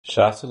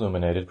Shas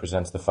Illuminated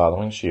presents the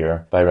following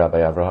shiur by Rabbi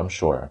Avraham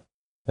Schorr.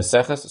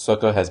 Maseches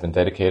Sukkah has been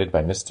dedicated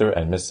by Mr.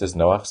 and Mrs.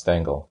 Noach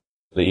Stengel,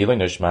 Le'ilui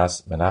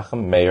Nishmas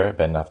Menachem Meir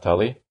ben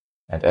Naftali,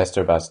 and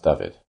Esther Bas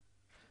David.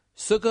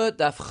 Sukkah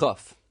Daf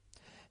Chaf.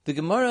 The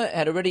Gemara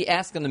had already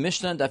asked on the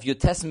Mishnah Daf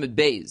Yotesim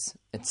Beis.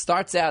 It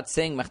starts out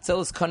saying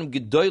Machzelis Kanim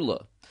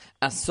Gedoyla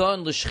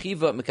Ason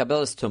L'Shchiva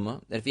Mekabelis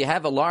Tumah, that if you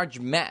have a large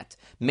mat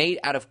made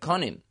out of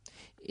kanim,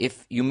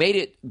 if you made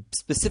it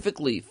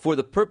specifically for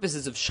the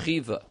purposes of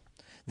Shchiva,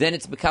 then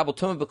it's Mekabel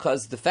Tumah,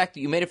 because the fact that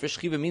you made it for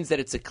Shchiva means that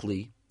it's a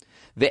Kli.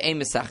 Ve'ein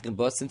Mesachim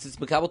ba, since it's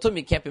Mekabel Tumah,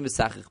 you can't be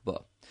Mesachich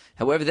ba.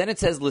 However, then it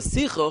says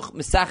L'sichoch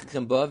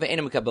Mesachim ba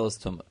ve'ein Mekabelis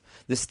Tumah.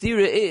 The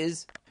stira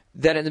is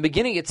that in the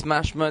beginning it's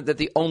mashma that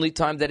the only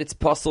time that it's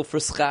possible for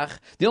schach,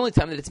 the only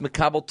time that it's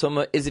Mekabel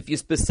Tumah is if you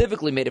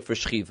specifically made it for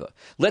Shchiva.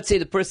 Let's say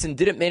the person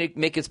didn't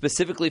make it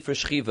specifically for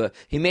Shchiva,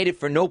 he made it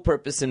for no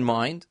purpose in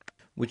mind,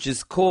 which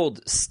is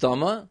called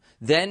stama,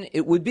 then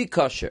it would be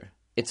kosher.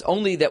 It's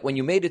only that when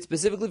you made it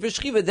specifically for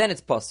Shchiva, then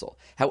it's pasul.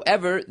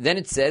 However, then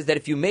it says that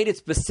if you made it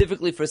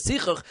specifically for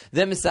Sichach,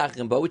 then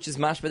Mesachim ba, which is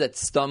mashma that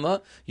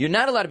stama, you're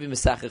not allowed to be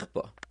Mesachich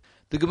ba.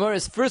 The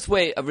Gemara's first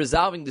way of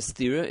resolving the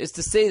stira is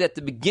to say that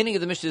the beginning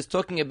of the Mishnah is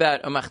talking about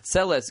a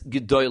machzeles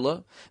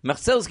gedoyla.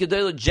 Machzeles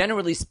gedoyla,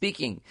 generally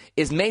speaking,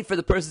 is made for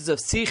the purposes of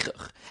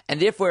sichach, and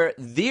therefore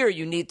there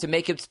you need to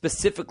make it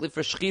specifically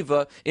for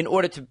shchiva in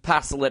order to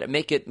passel it and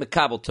make it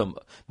mekabel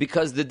tumah,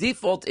 because the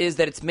default is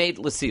that it's made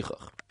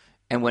l'sichach.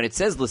 And when it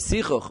says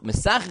l'sichuch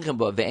mesachichem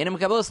ba ve'enim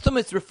mekabelis tumah,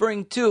 it's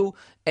referring to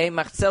a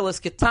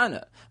machzeles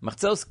ketana.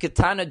 Machzeles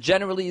ketana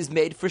generally is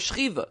made for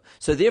shchiva,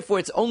 so therefore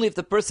it's only if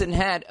the person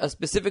had a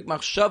specific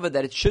machshava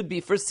that it should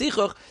be for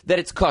sichuch that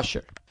it's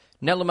kosher.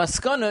 Now,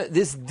 l'maskana,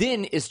 this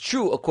din is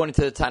true according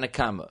to the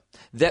Tanakama,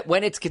 that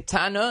when it's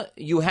ketana,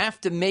 you have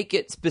to make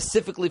it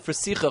specifically for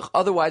sichach.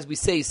 Otherwise, we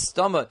say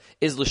stama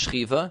is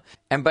l'shchiva,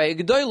 and by a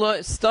gedoyla,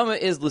 stama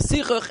is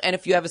l'sichach, and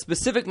if you have a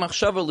specific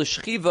machshava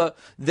l'shchiva,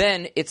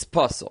 then it's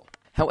pasul.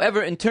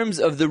 However, in terms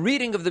of the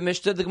reading of the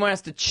Mishnah, the Gemara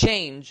has to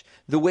change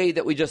the way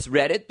that we just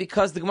read it,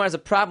 because the Gemara has a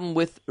problem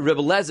with Rabbi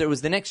Lezer, who's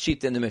the next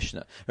sheet in the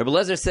Mishnah. Rabbi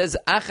Lezer says,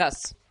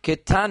 Achas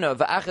ketana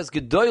v'achas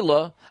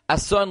gedoyla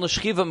ason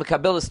l'shchiva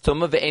mekabelis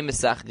tumah ve'ein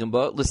mesachim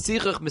ba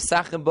l'sichach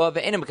mesachim ba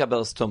ve'ein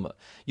mekabelis tumah.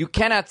 You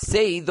cannot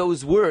say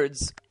those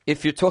words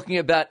if you're talking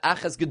about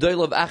achas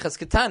gedoyla v'achas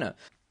ketana,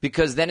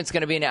 because then it's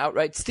going to be an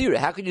outright stira.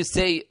 How could you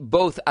say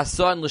both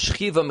ason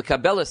l'shchiva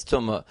mekabelis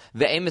tumah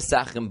ve'ein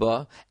mesachim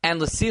ba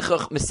and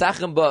l'sichach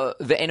mesachim ba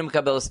ve'ein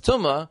mekabelis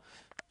tumah?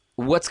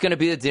 What's going to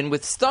be the din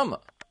with stama?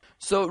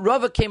 So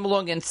Rava came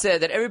along and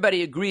said that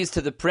everybody agrees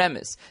to the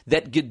premise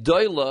that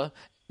gedoyla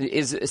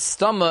is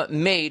stama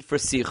made for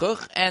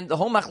sichuch, and the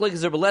whole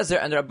machlokes Rabbi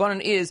Lezer and the Rabbanan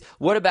is,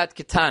 what about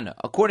ketana?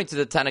 According to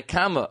the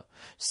Tanakama,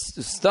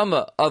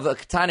 stama of a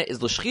ketana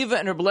is l'shchiva,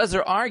 and Rabbi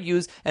Lezer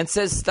argues and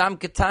says stam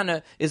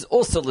ketana is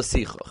also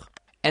l'sichuch.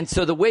 And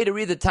so the way to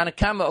read the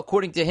Tanakama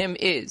according to him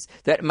is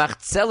that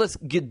machzeles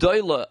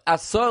gedoyla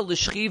asar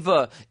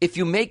l'shchiva, if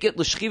you make it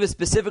l'shchiva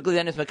specifically,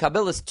 then it's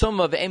mekabelis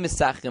tumah ve'ein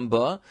mesachim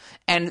ba,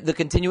 and the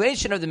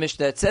continuation of the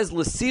Mishnah, it says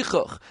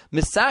l'sichuch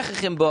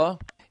mesachim ba,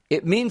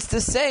 it means to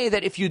say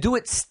that if you do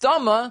it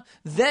stama,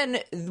 then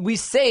we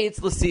say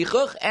it's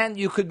l'sichuch, and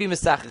you could be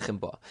mesachichim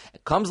ba.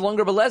 It comes along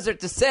Rabbi Lezer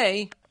to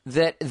say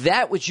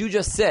that which you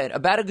just said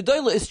about a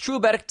gedoyla is true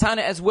about a ketana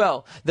as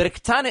well, that a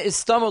ketana is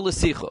stama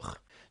l'sichuch.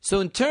 So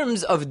in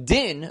terms of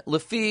din,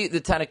 lefi the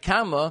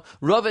Tanakama,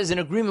 Rava is in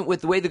agreement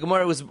with the way the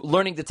Gemara was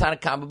learning the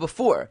Tanakama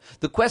before.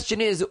 The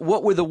question is,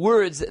 what were the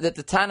words that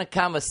the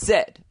Tanakama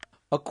said?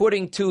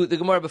 According to the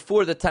Gemara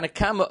before, the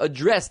Tanakama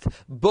addressed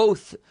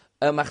both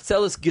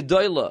machzeles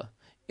gedoyla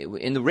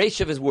in the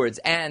ratio of his words,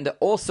 and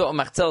also a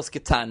machzeles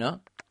ketana.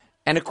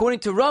 And according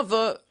to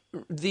Rava,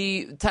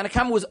 the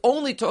Tanakama was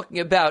only talking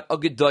about a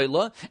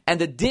gedoyla, and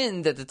the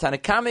din that the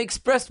Tanakama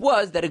expressed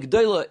was that a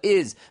gedoyla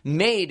is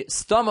made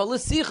stama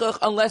l'sichach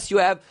unless you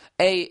have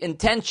a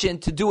intention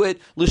to do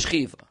it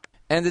l'shchiva.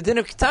 And the din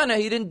of ketana,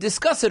 he didn't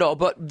discuss it all,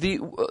 but the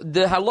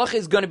halacha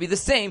is going to be the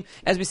same,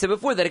 as we said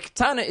before, that a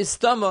ketana is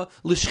stama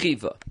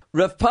l'shchiva.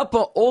 Rav Papa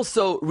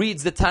also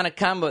reads the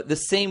Tanakama the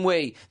same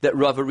way that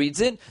Rava reads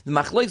it. The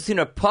machlokes between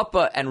Rav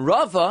Papa and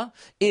Rava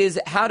is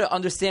how to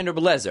understand Rabbi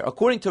Lezer.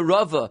 According to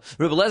Rava,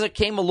 Rabbi Lezer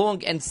came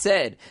along and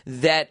said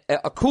that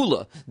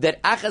akula,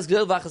 that achas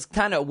gedol v'achas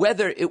ketana,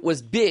 whether it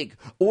was big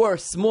or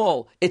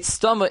small, its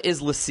stama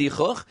is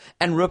l'sichuch,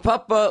 and Rav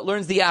Papa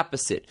learns the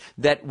opposite,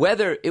 that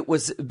whether it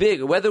was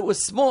big or whether it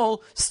was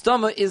small,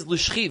 stama is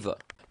l'shchiva.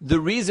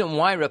 The reason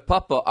why Rav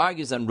Papa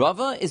argues on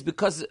Rava is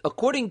because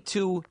according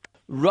to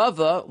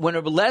Rava, when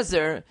Rabbi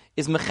Lezer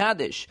is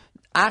mechadish,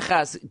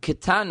 achas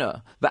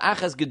ketana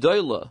v'achas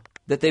gedoyla,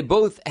 that they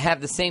both have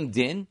the same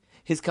din,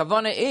 his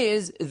kavana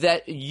is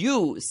that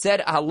you said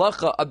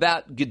halacha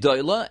about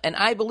gedoyla, and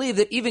I believe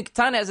that even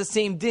ketana has the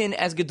same din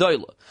as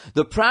gedoyla.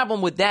 The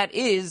problem with that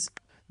is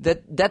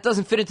that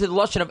doesn't fit into the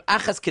lashon of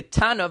achas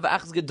ketana of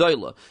achas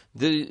gedola.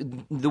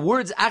 The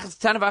words achas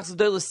ketana of achas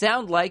gedola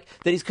sound like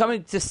that he's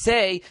coming to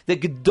say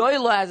that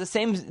gedola has the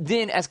same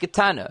din as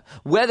ketana.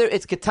 Whether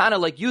it's ketana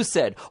like you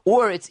said,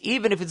 or it's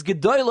even if it's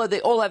gedola,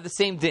 they all have the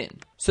same din.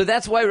 So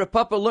that's why Rav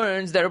Papa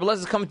learns that Rabbi Elazar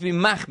is coming to be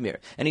machmir,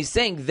 and he's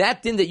saying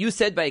that din that you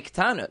said by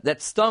ketana, that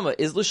stama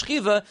is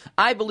l'shchiva,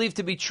 I believe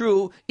to be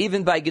true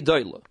even by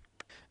gedola.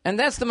 And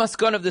that's the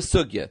maskan of the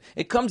sugya.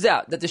 It comes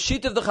out that the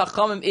sheet of the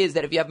chachamim is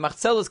that if you have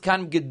machzelas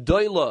kan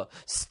gedola,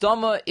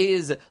 stama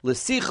is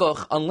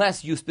l'sichoch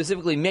unless you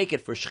specifically make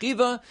it for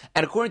shchiva.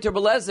 And according to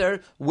Rabbi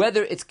Elazar,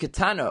 whether it's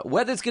ketana,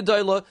 whether it's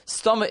gedola,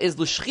 stama is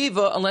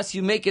l'shchiva unless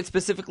you make it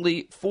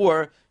specifically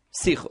for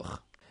sichoch.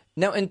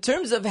 Now, in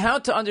terms of how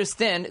to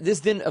understand this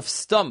din of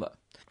stama,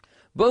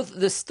 both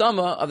the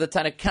stama of the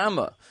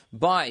Tanakama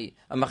by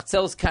a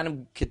machzelas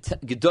kan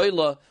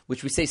gedola,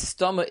 which we say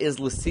stama is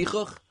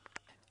l'sichoch,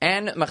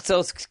 and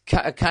machzelas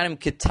kanim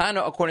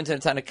ketana, according to the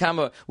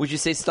Tanakama, which you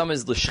say stama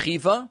is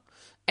l'shchiva,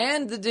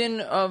 and the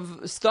din of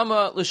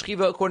stama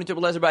l'shchiva, according to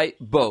Rabbi Elazar, by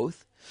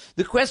both.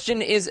 The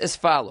question is as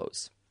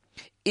follows.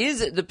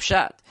 Is it the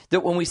pshat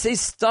that when we say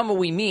stama,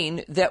 we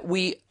mean that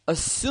we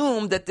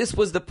assume that this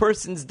was the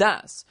person's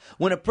das?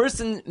 When a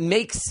person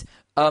makes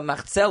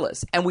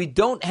machzelas, and we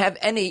don't have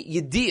any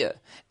yediyah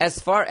as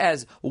far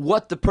as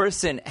what the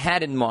person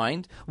had in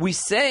mind, we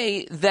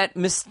say that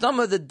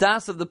mistama, the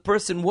das of the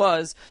person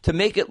was to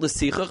make it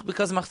l'sichach,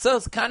 because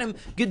machzelas kanim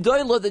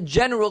gedoyla, the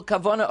general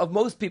kavana of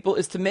most people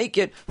is to make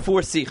it for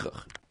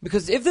sichach.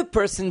 Because if the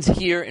person's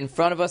here in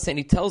front of us and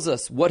he tells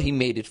us what he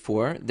made it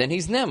for, then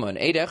he's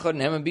neman, eid echad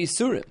neman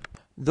b'isurim.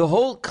 The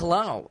whole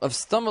klal of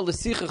stama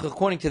l'sichach,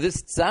 according to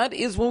this tzad,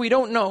 is when we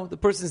don't know. The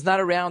person's not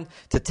around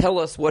to tell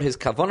us what his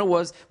kavanah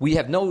was. We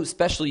have no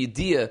special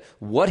idea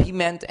what he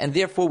meant, and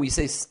therefore we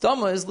say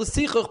stama is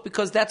l'sichach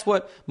because that's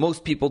what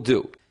most people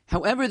do.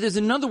 However, there's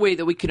another way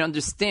that we can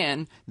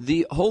understand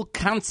the whole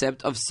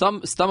concept of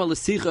stama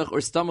l'sichach or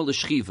stama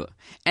l'shchiva,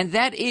 and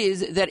that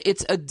is that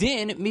it's a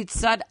din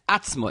mitzad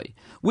atzmoi,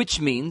 which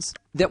means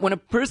that when a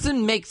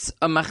person makes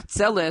a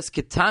machzeles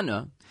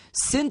ketana,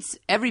 since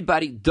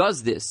everybody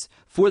does this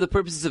for the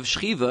purposes of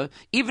shchiva,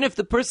 even if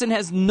the person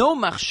has no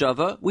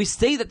machshava, we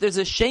say that there's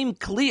a shame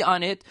kli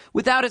on it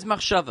without his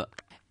machshava.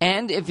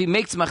 And if he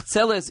makes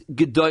machzeles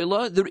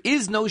gedoyla, there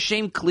is no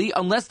shame kli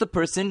unless the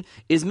person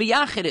is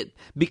miyachid,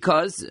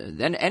 because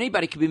then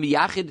anybody could be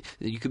miyachid.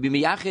 You could be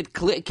miyachid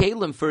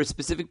kalim for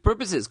specific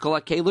purposes. Kol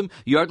kalim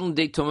yardon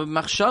de toma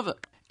machshava.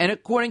 And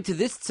according to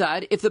this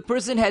tzad, if the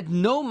person had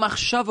no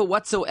machshava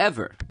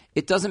whatsoever,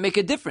 it doesn't make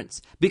a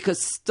difference, because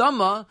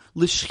stama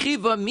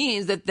l'shchiva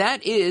means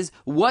that is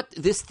what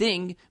this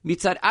thing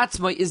mitzad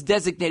atzma is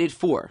designated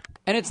for.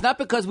 And it's not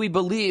because we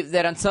believe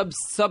that on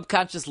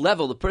subconscious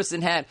level the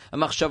person had a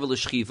machshava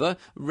l'shchiva.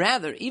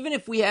 Rather, even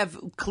if we have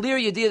clear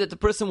idea that the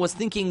person was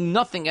thinking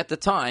nothing at the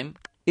time,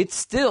 it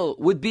still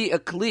would be a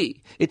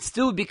kli. It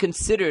still would be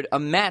considered a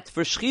mat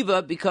for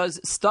shchiva, because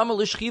stama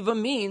l'shchiva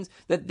means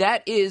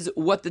that is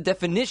what the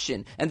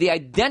definition and the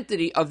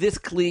identity of this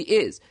kli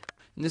is.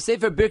 In the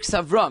Sefer Birks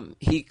Avraham,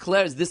 he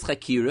declares this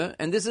chakira,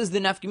 and this is the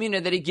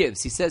nafkamina that he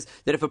gives. He says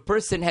that if a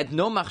person had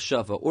no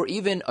machshava, or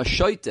even a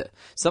shoita,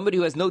 somebody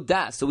who has no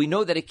das, so we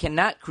know that it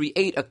cannot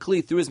create a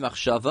kli through his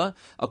machshava,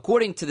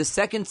 according to the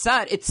second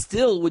side, it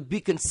still would be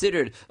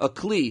considered a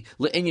kli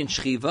le'inyan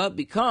shchiva,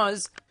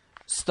 because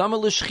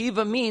stama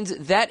l'shchiva means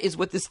that is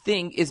what this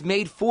thing is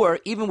made for,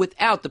 even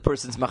without the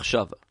person's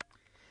machshava.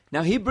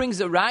 Now he brings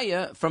a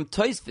raya from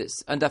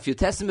Tosfos and Daf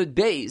Yotesimud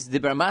Beis, the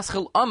Bar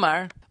Maschil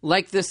Omar,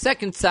 like the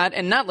second tzad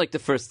and not like the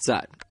first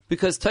tzad.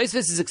 Because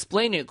Tosfos is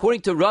explaining,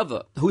 according to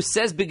Rava, who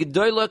says,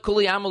 B'gedoyla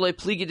kuli amalei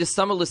pligi de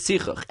stama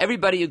l'sichuch.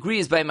 Everybody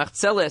agrees by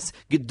machzeles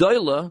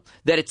gedoyla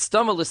that it's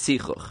stama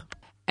l'sichuch.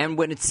 And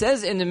when it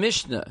says in the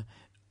Mishnah,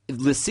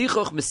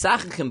 l'sichuch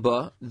misachichem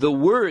ba, the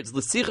words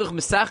l'sichuch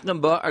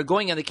misachichem ba are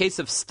going on the case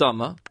of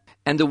stama.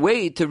 And the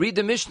way to read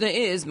the Mishnah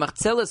is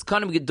machzeles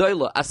kanim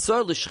gedoyla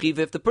asar l'shchiva.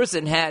 If the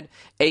person had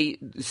a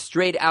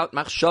straight out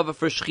machshava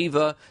for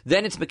shchiva,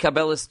 then it's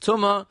mekabeles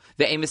tuma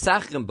ve'e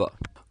misachrim ba.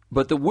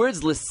 But the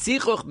words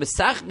l'sichoch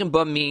misachrim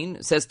ba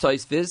mean, says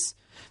Tosfos,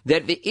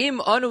 that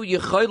ve'im anu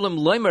yecholim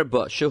loimer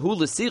ba shehu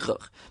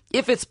l'sichoch.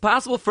 If it's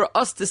possible for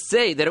us to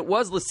say that it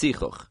was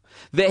l'sichoch,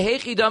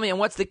 ve'hechidami, and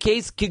what's the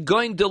case?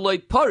 Kigoin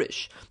deloy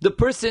parish. The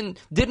person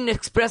didn't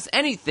express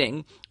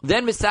anything.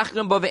 Then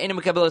misachrim ba ve'enim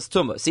mekabeles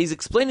tuma. So he's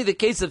explaining the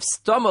case of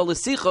stama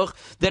l'sichoch,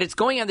 that it's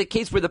going on the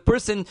case where the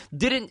person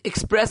didn't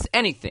express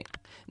anything.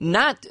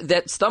 Not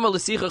that stama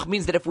l'sichoch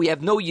means that if we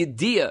have no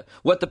yediyah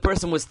what the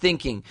person was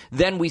thinking,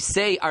 then we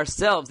say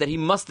ourselves that he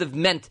must have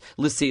meant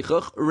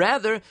l'sichoch.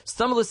 Rather,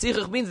 stama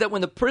l'sichoch means that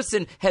when the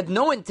person had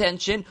no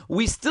intention,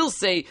 we still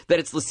say that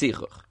it's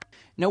l'sichoch.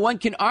 Now, one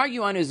can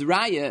argue on his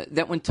raya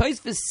that when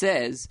Tosfos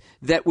says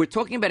that we're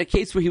talking about a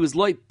case where he was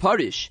loy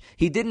parish,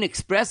 he didn't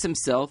express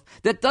himself,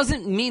 that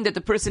doesn't mean that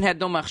the person had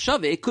no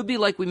machshava. It could be,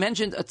 like we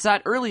mentioned a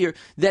tzad earlier,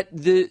 that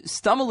the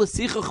stama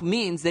l'sichuch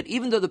means that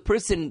even though the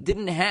person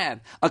didn't have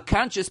a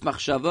conscious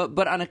machshava,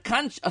 but on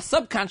a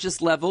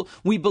subconscious level,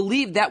 we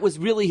believe that was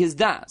really his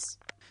das.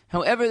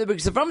 However, the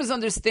Avraham is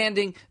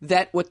understanding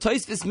that what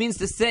Tosfos means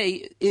to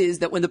say is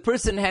that when the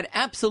person had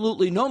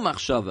absolutely no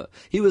machshava,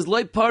 he was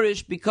loy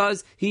parish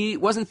because he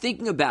wasn't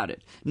thinking about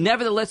it.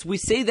 Nevertheless, we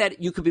say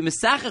that you could be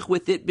mesachach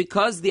with it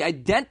because the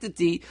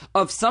identity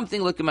of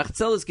something like a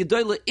machzelas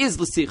gedola is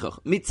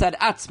l'sichach, mitzad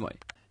atzmoi.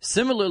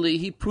 Similarly,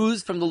 he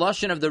proves from the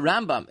lashon of the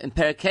Rambam in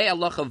Perakei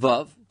Halacha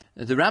Vav.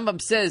 The Rambam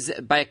says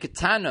by a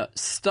katana,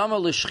 stama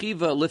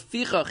l'shchiva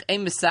lefichach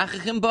ein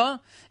mesachachim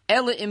ba,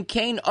 ela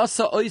imkein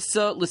asa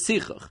oisa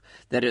l'sichach.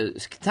 That a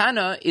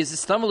katana is a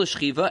stama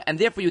l'shchiva, and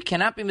therefore you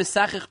cannot be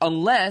mesachach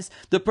unless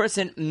the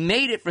person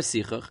made it for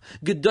sichach.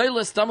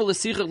 Gedoyla stama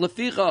l'sichach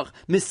lefichach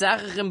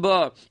mesachachim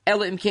ba,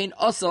 ela imkein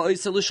asa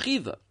oisa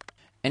l'shchiva.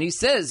 And he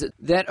says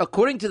that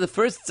according to the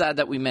first tzad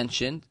that we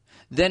mentioned,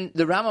 then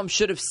the Rambam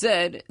should have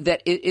said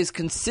that it is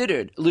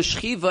considered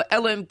l'shchiva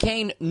elam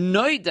kain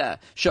noida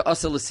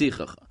she'asa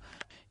l'sichach.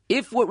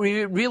 If what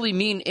we really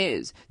mean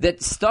is that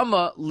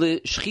stama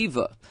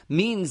l'shchiva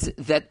means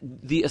that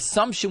the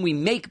assumption we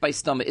make by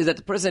stama is that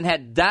the person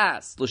had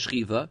das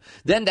l'shchiva,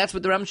 then that's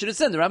what the Rambam should have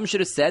said. The Rambam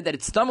should have said that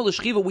it's stama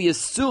l'shchiva, we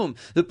assume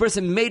the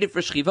person made it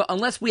for shchiva,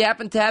 unless we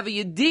happen to have a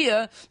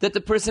yediyah that the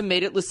person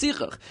made it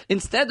l'sichach.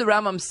 Instead, the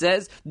Rambam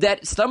says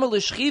that stama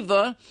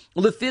l'shchiva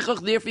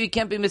l'fichach, therefore you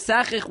can't be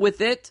mesachich with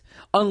it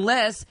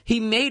unless he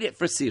made it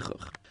for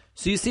sichach.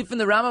 So you see from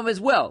the Rambam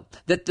as well,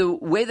 that the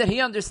way that he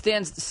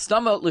understands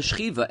stama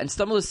l'shchiva and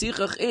stama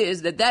l'sichach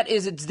is that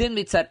is its din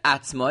mitzad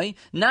atzmai,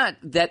 not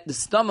that the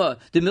stama,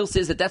 the mill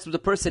says that that's what the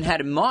person had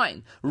in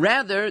mind.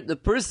 Rather, the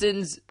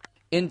person's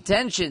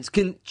intentions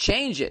can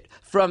change it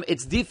from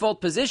its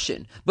default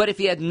position. But if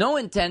he had no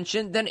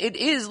intention, then it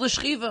is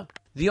l'shchiva.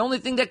 The only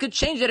thing that could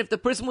change that if the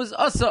person was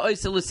asa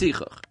oisa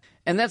l'sichach.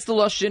 And that's the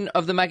lashon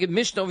of the Maggid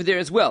Mishnah over there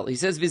as well. He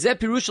says, "V'zeh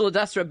pirush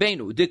l'das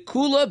Rabbeinu." The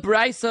kula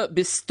braisa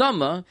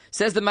bistama,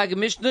 says the Maggid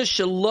Mishnah,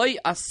 sheloi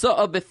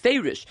asa'a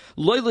beferish,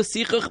 loy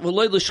l'sichach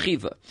v'loy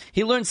l'shchiva.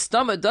 He learns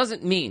stama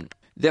doesn't mean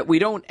that we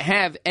don't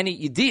have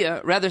any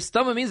idea. Rather,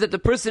 stama means that the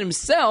person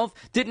himself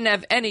didn't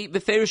have any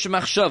beferish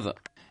machshava.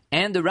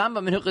 And the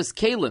Rambam in Hilchos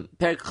Kelim,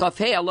 Perek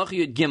Chafhei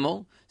Halacha Yud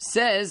Gimel,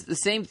 says the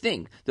same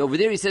thing. Over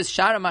there he says,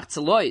 "Shara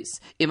machzelois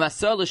im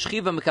asar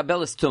l'shchiva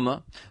mekabeles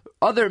tuma."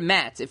 Other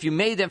mats, if you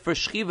made them for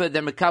shchiva,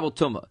 they're mekabel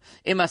tuma.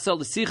 Im asar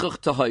l'sichach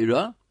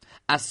tahira.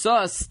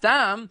 Asar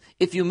stam,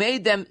 if you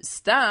made them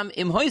stam,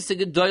 im hoise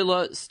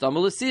gedoyla stam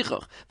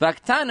l'sichach.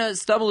 V'aktana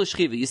stam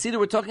l'shchiva. You see that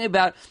we're talking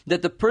about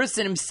that the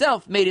person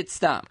himself made it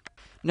stam.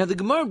 Now the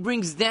Gemara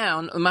brings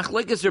down a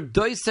machlokes Reb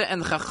Doisa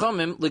and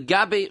Chachamim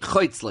legabe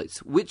choitzleis,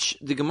 which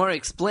the Gemara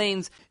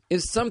explains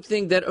is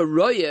something that a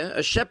roya,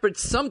 a shepherd,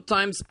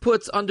 sometimes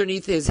puts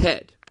underneath his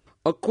head.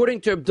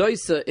 According to Reb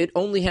Doisa, it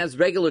only has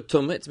regular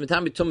tumah. It's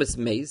mitami tumas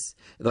meis.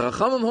 The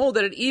Chachamim hold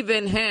that it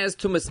even has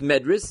tumas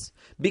medris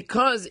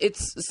because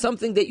it's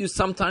something that you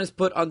sometimes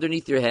put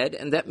underneath your head,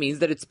 and that means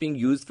that it's being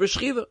used for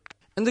shchiva.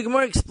 And the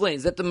Gemara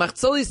explains that the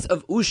machzalis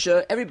of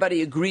Usha,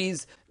 everybody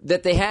agrees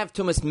that they have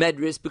tumas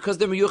medris because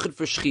they're miyuchid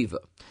for shchiva.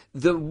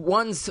 The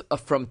ones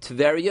from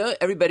Tveria,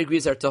 everybody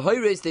agrees are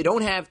tahoires. They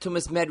don't have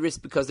tumas medris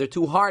because they're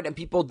too hard and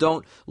people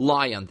don't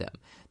lie on them.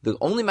 The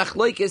only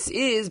machlokes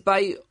is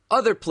by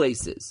other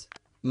places.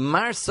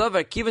 Mar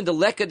Savar Kivan de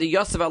Leka de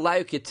Yosef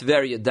Alayu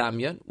Tveria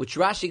Damyan, which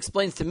Rashi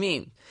explains to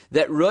mean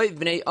that Roiv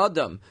Bnei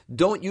Adam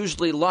don't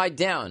usually lie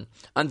down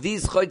on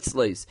these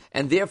chotzleis,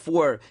 and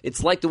therefore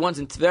it's like the ones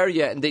in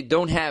Tveria, and they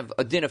don't have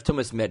a din of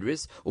Tumas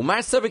Medris. Umar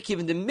Savar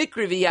Kivan de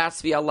Mikri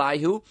V'Yasvi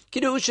Alayu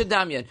Kidusha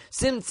Damyan.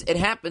 Since it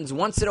happens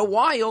once in a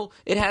while,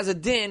 it has a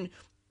din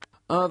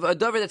of a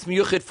davar that's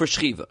miyuchid for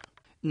shchiva.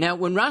 Now,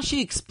 when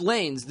Rashi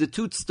explains the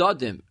two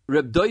tzdadim,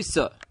 Reb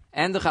Doisa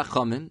and the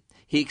Chachamim,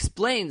 he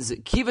explains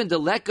Kivan de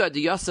Leka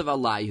de Yosef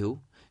Alayhu.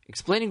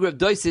 Explaining Reb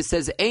Doisa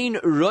says Ein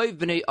Roiv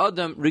Bnei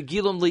Adam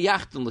Regilum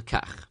Liyachtum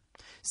Lekach.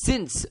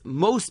 Since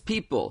most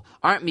people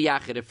aren't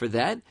miyachid for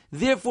that,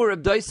 therefore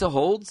Reb Doisa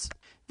holds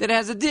that it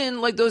has a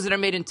din like those that are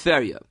made in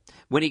Tveria.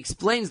 When he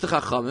explains the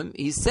Chachamim,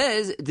 he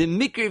says the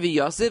Mikri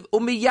v'Yosef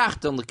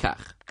u'miyachtum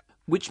Lekach,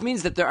 which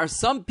means that there are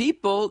some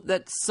people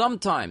that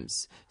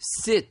sometimes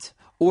sit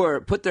or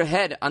put their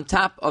head on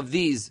top of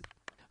these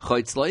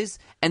chotzleis,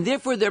 and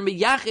therefore they're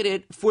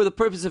miyachid for the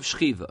purpose of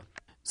shchiva.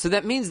 So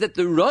that means that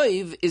the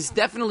roiv is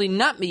definitely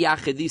not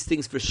miyachid these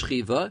things for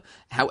shchiva.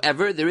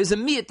 However, there is a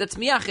miyat that's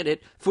miyachid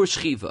for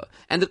shchiva.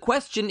 And the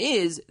question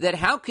is that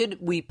how could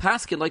we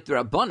paskin like the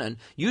Rabbanan?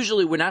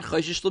 Usually we're not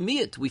chayshish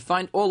l'miyat. We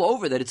find all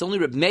over that it's only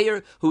Reb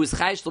Meir who is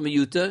chayish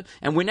l'miyuta,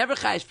 and we're never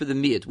chayish for the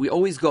miyat. We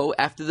always go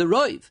after the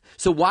roiv.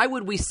 So why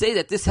would we say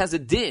that this has a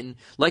din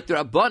like the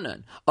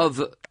Rabbanan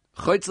of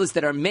chotzles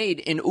that are made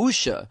in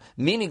Usha,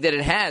 meaning that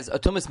it has a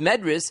tumas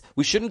medris?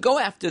 We shouldn't go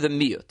after the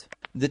miyut.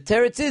 The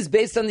teretz is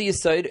based on the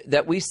yesod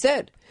that we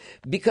said.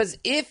 Because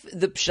if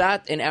the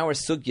pshat in our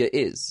sugya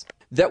is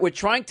that we're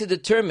trying to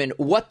determine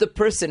what the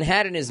person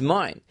had in his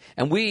mind,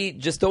 and we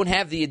just don't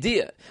have the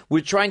idea,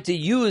 we're trying to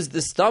use the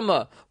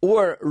stama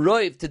or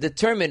roiv to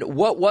determine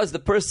what was the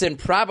person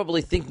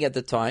probably thinking at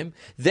the time,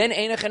 then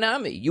ein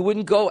achanami. You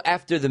wouldn't go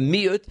after the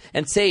miyut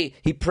and say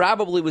he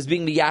probably was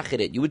being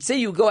miyachid. You would say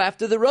you go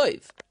after the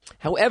roiv.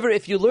 However,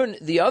 if you learn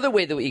the other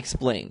way that we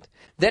explained,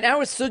 that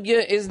our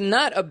sugya is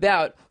not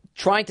about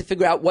trying to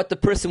figure out what the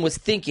person was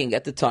thinking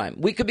at the time.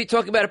 We could be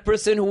talking about a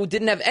person who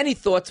didn't have any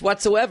thoughts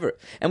whatsoever.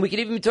 And we could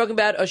even be talking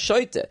about a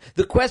shoita.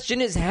 The question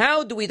is,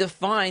 how do we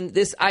define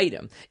this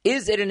item?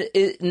 Is it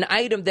an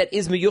item that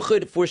is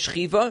miyuchid for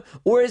shchiva,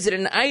 or is it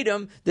an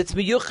item that's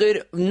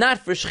miyuchid not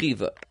for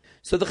shchiva?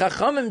 So the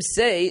Chachamim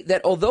say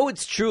that although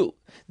it's true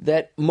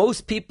that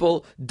most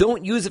people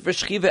don't use it for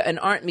shchiva and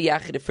aren't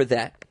miyachid for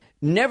that,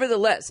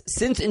 nevertheless,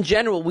 since in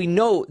general we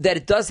know that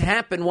it does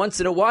happen once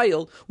in a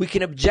while, we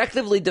can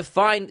objectively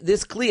define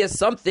this kli as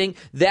something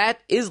that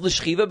is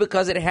l'shchiva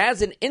because it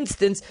has an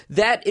instance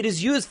that it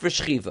is used for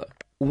shchiva.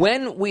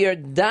 When we are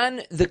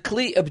done the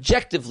kli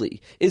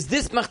objectively, is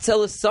this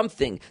machzelah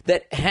something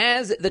that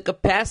has the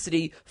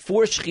capacity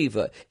for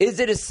shchiva? Is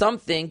it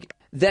something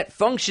that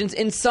functions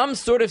in some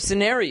sort of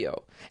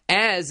scenario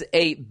as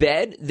a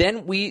bed?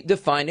 Then we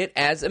define it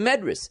as a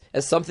medris,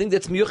 as something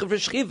that's miyuchad for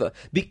shchiva,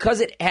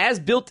 because it has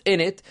built in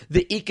it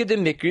the ikad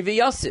mikri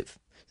v'yasiv.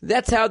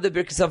 That's how the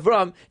Birkas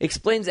Avraham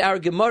explains our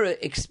Gemara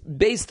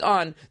based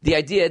on the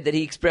idea that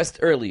he expressed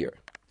earlier.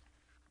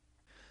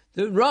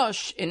 The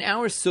Rosh in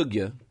our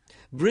sugya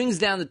brings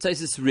down the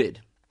Taisus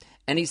Rid,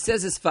 and he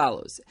says as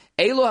follows: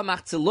 Elo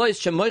ha-machzelois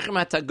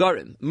shemoichem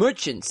hatagarim.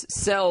 Merchants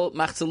sell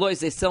machzelois,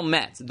 they sell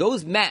mats.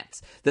 Those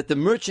mats that the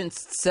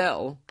merchants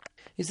sell,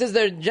 he says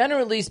they're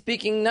generally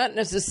speaking not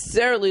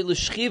necessarily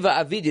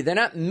l'shchiva avidi. They're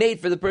not made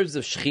for the purpose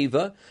of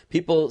shchiva.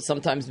 People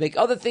sometimes make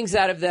other things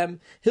out of them.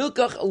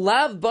 Hilkach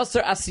lav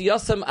basar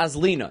asiyasam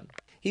azlinon.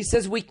 He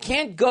says we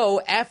can't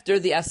go after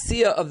the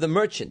asiyah of the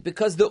merchant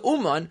because the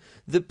uman,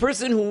 the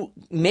person who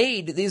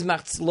made these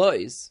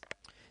machzelois,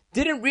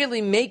 didn't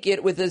really make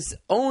it with his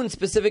own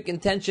specific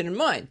intention in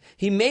mind.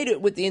 He made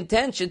it with the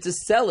intention to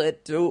sell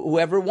it to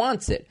whoever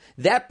wants it.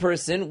 That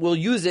person will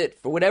use it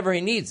for whatever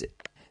he needs it.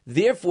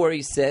 Therefore,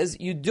 he says,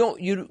 you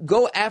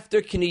go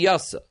after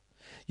kiniyasa.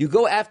 You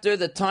go after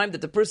the time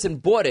that the person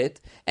bought it,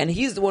 and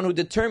he's the one who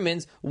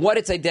determines what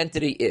its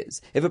identity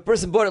is. If a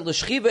person bought it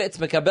l'shchiva, it's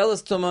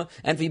mekabelas tuma,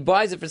 and if he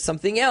buys it for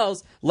something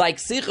else, like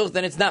sichuch,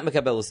 then it's not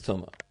mekabelas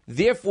tuma.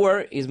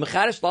 Therefore, is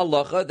mecharish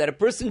la'alacha that a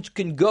person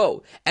can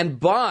go and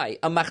buy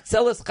a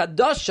machzeles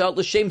chadasha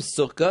l'shem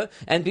sukkah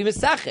and be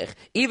mesachech.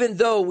 Even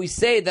though we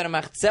say that a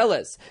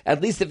machzeles, at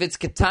least if it's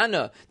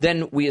ketana,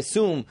 then we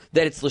assume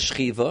that it's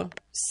l'shchiva.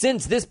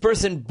 Since this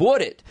person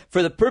bought it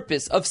for the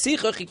purpose of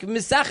sichuch, he can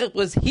mesachech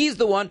because he's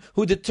the one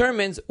who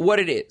determines what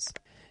it is.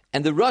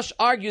 And the Rosh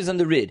argues on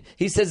the Rid.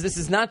 He says this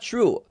is not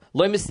true.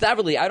 Lo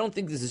mistaverli, I don't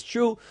think this is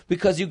true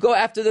because you go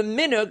after the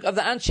minhag of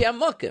the Anshe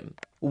HaMakom.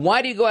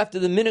 Why do you go after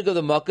the minhag of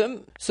the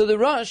Makom? So the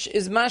Rosh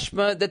is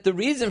mashma that the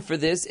reason for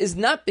this is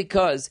not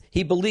because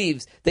he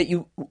believes that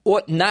you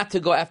ought not to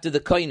go after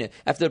the koine,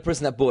 after the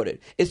person that bought it.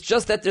 It's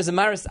just that there's a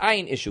maris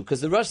ayin issue,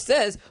 because the Rosh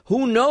says,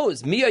 who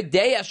knows? You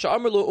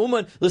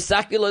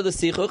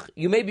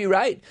may be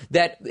right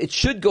that it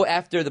should go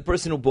after the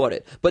person who bought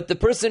it, but the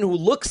person who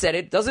looks at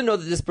it doesn't know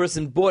that this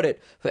person bought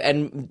it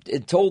and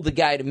told the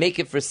guy to make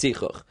it for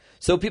sichuch.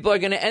 So people are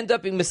going to end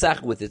up in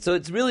mesach with it. So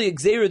it's really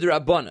gzeira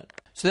d'Rabbanan.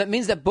 So that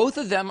means that both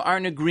of them are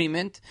in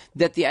agreement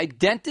that the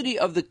identity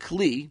of the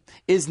kli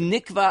is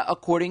nikva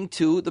according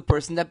to the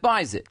person that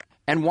buys it.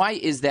 And why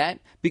is that?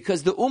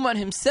 Because the uman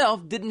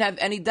himself didn't have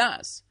any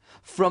das.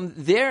 From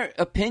their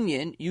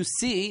opinion, you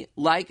see,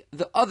 like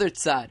the other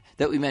tzad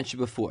that we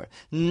mentioned before.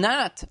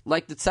 Not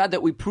like the tzad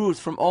that we proved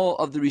from all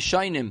of the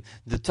Rishonim,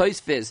 the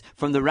Tosfos,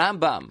 from the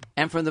Rambam,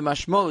 and from the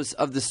Mashmos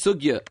of the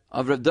Sugya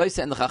of Rav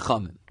Doisa and the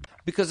Chachamim.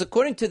 Because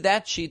according to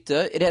that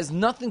shita, it has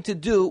nothing to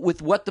do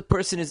with what the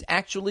person is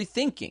actually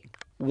thinking.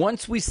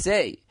 Once we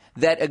say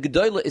that a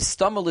gedola is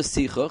stama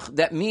l'sichuch,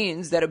 that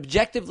means that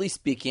objectively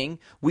speaking,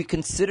 we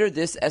consider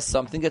this as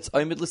something that's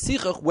oimid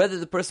l'sichuch, whether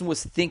the person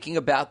was thinking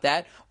about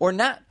that or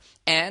not.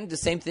 And the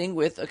same thing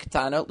with a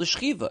ketana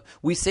l'shchiva.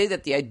 We say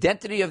that the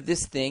identity of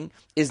this thing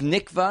is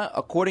nikva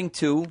according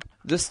to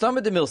the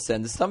stama de milsa.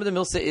 And the stama de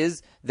milsa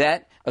is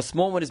that a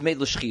small one is made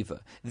l'shchiva.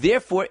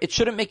 Therefore, it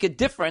shouldn't make a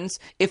difference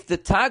if the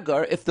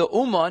tagar, if the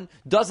uman,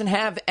 doesn't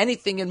have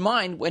anything in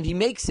mind when he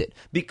makes it,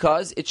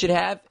 because it should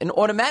have an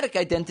automatic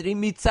identity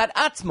mitzad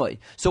atzmai.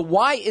 So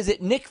why is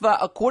it nikva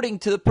according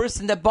to the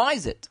person that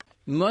buys it?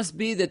 Must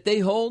be that they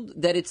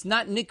hold that it's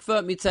not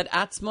nikva mitzad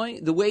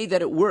atzmai. The way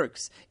that it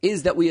works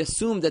is that we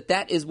assume that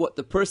that is what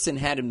the person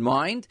had in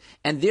mind,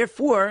 and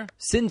therefore,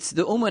 since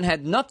the uman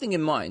had nothing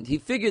in mind, he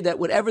figured that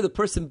whatever the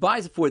person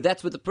buys it for,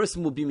 that's what the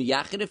person will be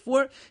miyachid it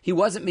for. He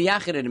wasn't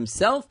miyachid it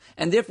himself,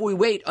 and therefore we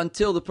wait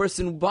until the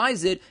person who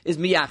buys it is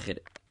miyachid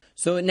it.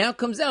 So it now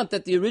comes out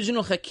that the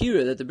original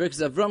Chakira that the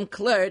Birkas Avraham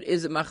cleared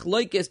is a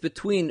machlokes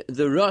between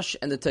the Rosh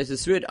and the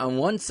Taisus Rid on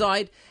one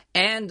side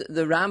and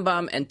the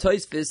Rambam and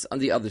Tosfos on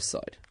the other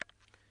side.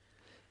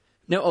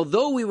 Now,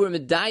 although we were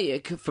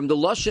medayik from the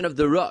lashon of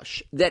the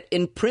Rosh, that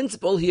in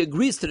principle he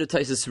agrees to the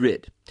Taisus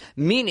Rid,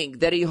 meaning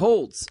that he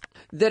holds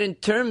that in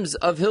terms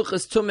of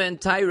Hilchas Tumah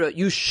and Taira,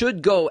 you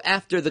should go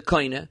after the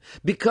koine,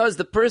 because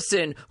the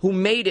person who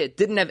made it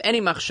didn't have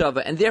any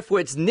machshava, and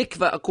therefore it's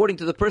nikva according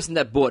to the person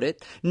that bought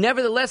it.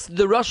 Nevertheless,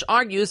 the Rosh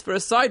argues for a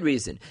side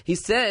reason. He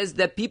says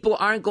that people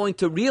aren't going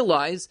to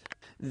realize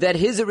that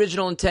his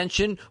original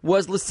intention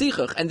was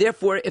l'sichach, and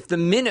therefore if the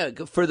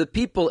minhag for the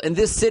people in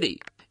this city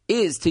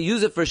is to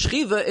use it for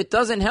shchiva, it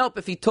doesn't help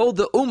if he told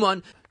the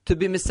uman to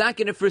be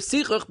misakin it for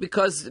sichuch,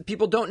 because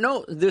people don't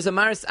know. There's a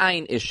maris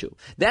ayin issue.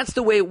 That's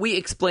the way we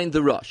explain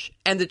the Rosh.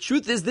 And the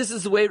truth is, this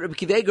is the way Rabbi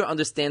Kiveger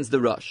understands the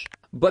Rosh.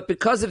 But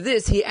because of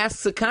this, he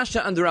asks a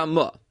kasha on the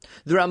Ramah.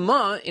 The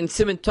Ramah in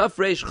Siman Tov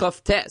Reish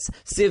Chof Tes,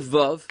 Siv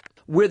Vav,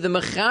 where the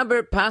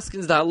Mechaber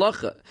paskins the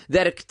halacha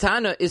that a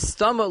ketana is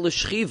stama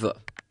l'shchiva,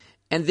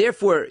 and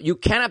therefore you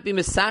cannot be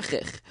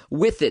misachech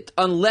with it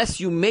unless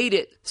you made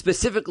it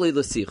specifically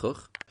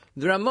l'sichuch.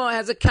 The Ramah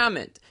has a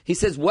comment. He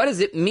says, what does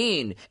it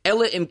mean,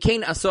 Ela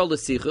imkein asor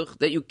l'sichuch,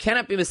 that you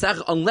cannot be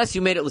misachech unless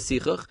you made it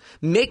l'sichuch?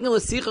 Making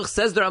l'sichuch,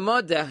 says the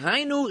Ramah,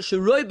 dehainu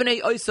shiroi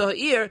b'nei oisa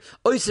ha'ir,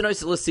 oisa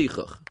noisa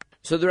l'sichuch.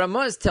 So the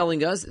Ramah is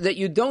telling us that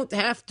you don't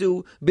have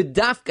to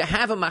b'dafka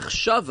have a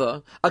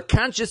machshava, a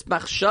conscious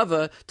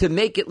machshava, to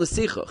make it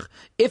l'sichuch.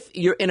 If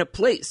you're in a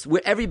place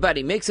where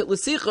everybody makes it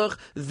l'sichuch,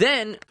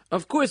 then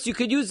of course you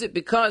could use it,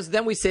 because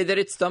then we say that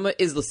its stomach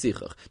is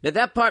l'sichuch. Now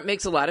that part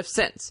makes a lot of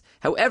sense.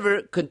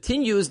 However,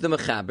 continues the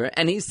Mechaber,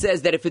 and he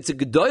says that if it's a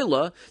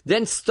gedola,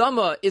 then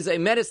stomach is a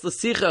meres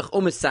l'sichuch o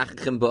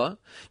mesachechem ba.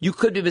 You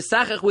could be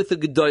mesachech with a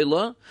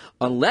gedola,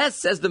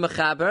 unless, says the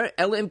Mechaber,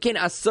 ela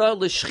imkein asar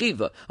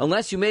l'shchiva,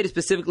 unless you made it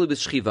specifically with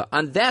shchiva.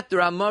 On that, the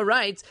Ramah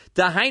writes,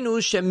 Dahainu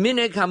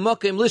sheminig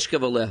hamokim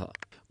lishkav aleha,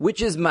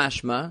 which is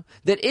mashma,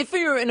 that if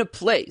you're in a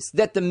place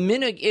that the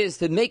minig is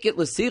to make it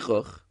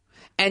l'sichuch,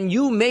 and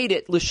you made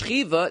it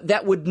l'shchiva,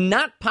 that would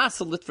not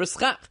passel it for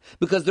schach.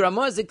 Because the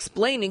Ramah is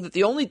explaining that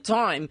the only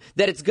time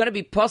that it's going to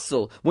be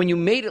passel when you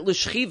made it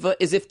l'shchiva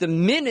is if the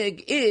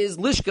minig is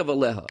lishkav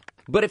aleha.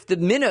 But if the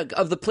minhag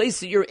of the place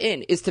that you're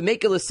in is to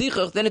make it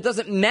l'sichuch, then it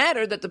doesn't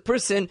matter that the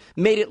person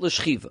made it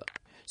l'shchiva.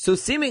 So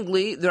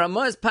seemingly, the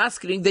Ramah is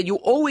paskening that you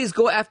always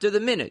go after the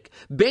minhag.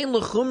 Bein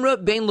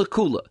l'chumra, bein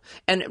l'kula.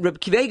 And Reb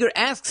Kiveger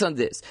asks on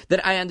this,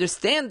 that I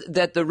understand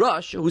that the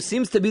Rosh, who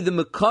seems to be the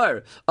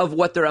makar of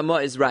what the Ramah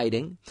is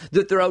writing,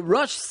 that the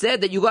Rosh said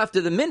that you go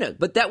after the minhag,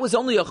 but that was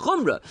only a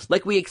chumra.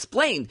 Like we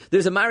explained,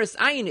 there's a maris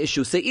ayin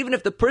issue. So even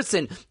if the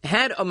person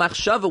had a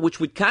machshava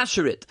which would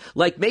kasher it,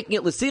 like making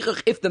it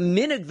l'sichach, if the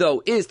minhag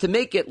though is to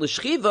make it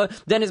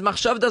l'shchiva, then his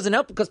machshava doesn't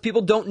help, because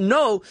people don't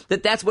know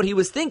that that's what he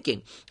was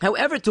thinking.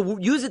 However, to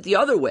use it the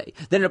other way,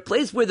 then in a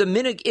place where the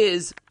minhag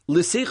is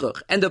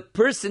l'sichuch, and the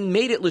person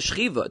made it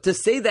l'shchiva, to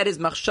say that his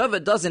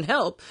machshava doesn't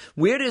help,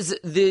 where does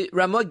the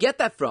Ramah get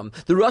that from?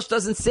 The Rosh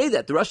doesn't say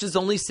that. The Rosh is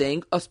only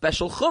saying a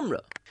special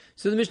chumrah.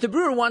 So the Mishnah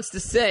Berurah wants to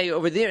say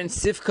over there in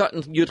Sifkat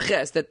and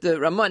Yudches that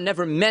the Ramah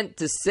never meant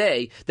to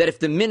say that if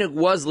the minhag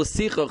was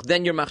l'sichuch,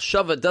 then your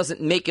machshava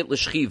doesn't make it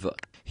l'shchiva.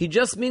 He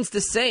just means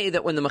to say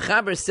that when the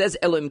Mechaber says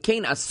Elohim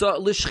Kain Asa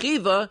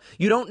L'Shchiva,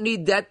 you don't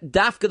need that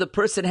dafka the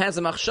person has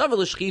a machshava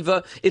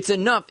L'Shchiva. It's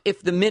enough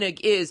if the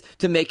minhag is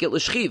to make it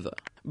L'Shchiva.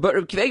 But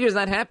Reb Kiveger is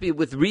not happy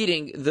with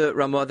reading the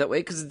Ramah that way,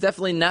 because it's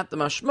definitely not the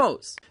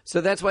mashmos.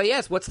 So that's why he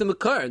asks, what's the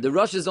makar? The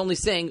Rosh is only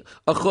saying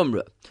a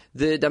chumrah.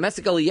 The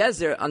domestic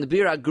Eliezer on the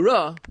Bir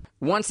Agra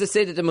wants to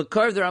say that the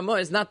makar of the Ramah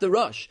is not the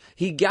Rosh.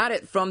 He got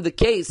it from the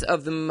case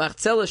of the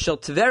Machzela Shel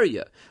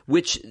Tveria,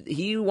 which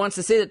he wants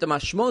to say that the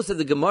mashmos of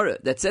the Gemara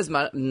that says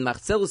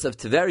Machzelos of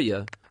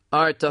Tveria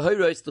are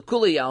tahiros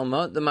l'kuli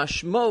alma. The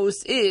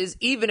mashmos is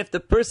even if the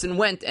person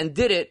went and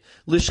did it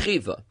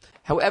l'shchiva.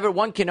 However,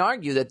 one can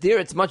argue that there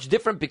it's much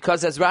different,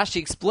 because as Rashi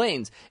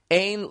explains,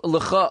 Ein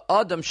l'cha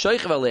adam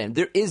shoichev aleim,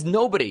 there is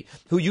nobody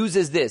who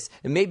uses this.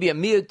 It may be a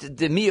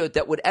miut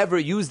that would ever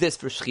use this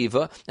for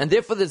shchiva, and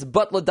therefore this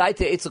but l'daite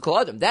etzekol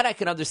adam. That I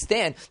can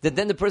understand, that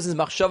then the person's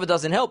machshava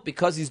doesn't help,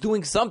 because he's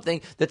doing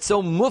something that's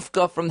so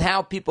mufka from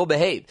how people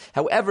behave.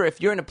 However,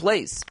 if you're in a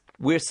place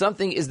where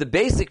something is the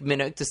basic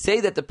minhag, to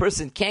say that the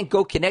person can't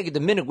go keneged the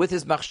minhag with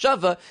his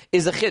machshava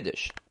is a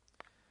chiddush.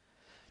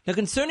 Now,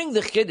 concerning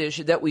the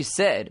chiddush that we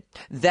said,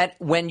 that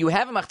when you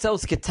have a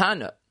machzelos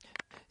ketana,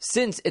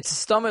 since it's a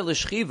stamar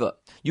l'shchiva,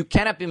 you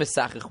cannot be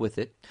mesachich with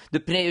it.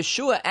 The Pnei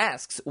Yeshua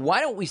asks,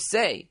 why don't we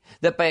say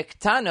that by a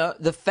ketana,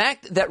 the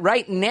fact that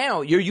right now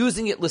you're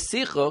using it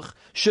l'sichuch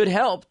should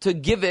help to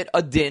give it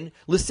a din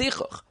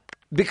l'sichuch?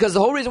 Because the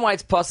whole reason why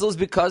it's puzzle is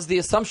because the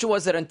assumption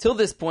was that until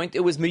this point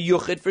it was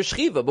miyuchid for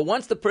shchiva. But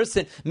once the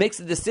person makes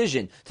the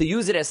decision to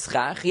use it as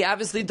schach, he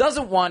obviously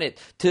doesn't want it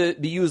to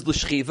be used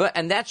l'shchiva,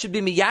 and that should be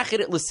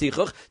miyachid it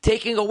l'sichuch,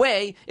 taking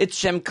away its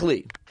shem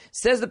kli.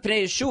 Says the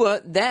Pnei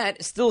Yeshua,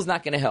 that still is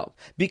not going to help.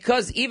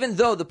 Because even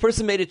though the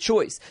person made a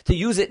choice to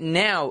use it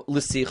now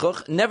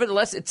l'sichuch,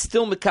 nevertheless it's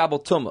still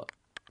mekabel tumah.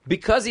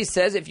 Because he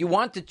says if you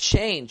want to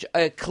change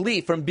a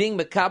kli from being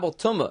Makabal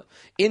Tumah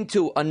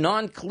into a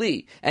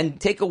non-kli and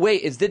take away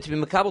its din to be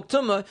Makabal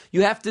Tumah,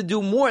 you have to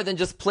do more than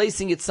just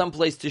placing it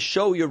someplace to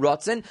show your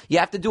rotzen. You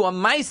have to do a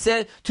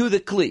maaseh to the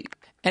kli.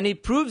 And he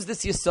proves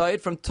this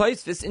Yesod from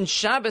Tosfos in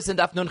Shabbos and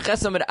Daf Nun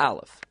Ches Amud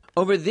Aleph.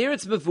 Over there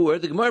it's before,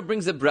 the Gemara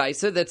brings a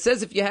brisa that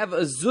says if you have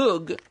a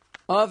zug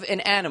of an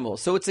animal,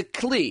 so it's a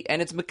kli,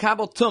 and it's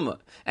Makabal Tumah,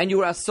 and you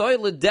were asoy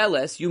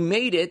ledeles, you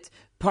made it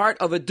part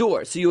of a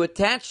door, so you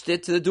attached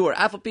it to the door.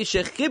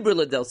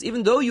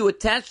 Even though you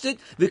attached it,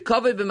 you were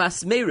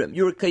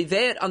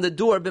kaveh on the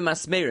door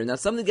b'masmerim. Now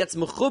something that's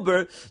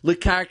mechuber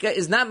lekarka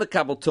is not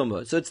Makabal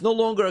Tumah, so it's no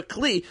longer a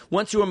kli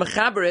once you were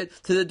mechaber it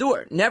to the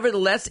door.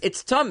 Nevertheless,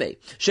 it's tameh.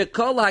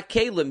 Shekol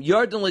hakelim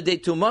yardon l'dei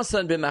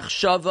tumasan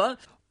b'machshava.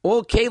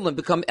 All kalim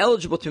become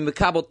eligible to be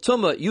Makabal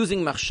Tumah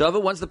using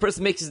machshava once the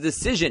person makes his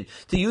decision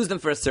to use them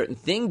for a certain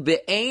thing.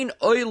 Be'ein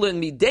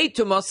oilin midei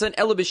tumasan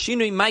ela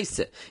b'shinui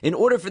maaseh. In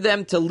order for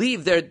them to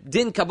leave their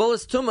din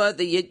kabbalas tumah,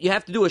 you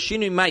have to do a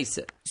shinui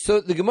maaseh. So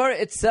the Gemara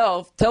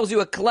itself tells you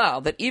a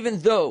klal that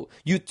even though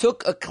you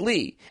took a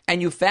kli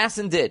and you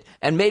fastened it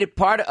and made it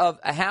part of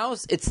a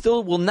house, it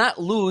still will not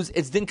lose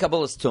its din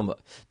kabbalas tumah.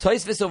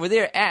 Tosfos over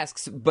there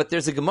asks, but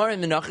there's a Gemara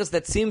in Menachos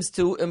that seems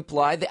to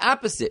imply the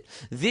opposite.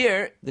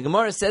 There, the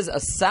Gemara says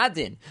a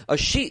sadin, a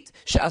sheet,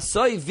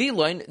 she'asoi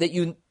viloin, that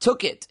you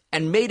took it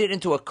and made it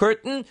into a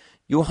curtain,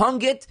 you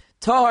hung it,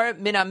 tar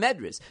min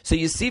medris. So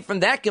you see from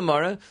that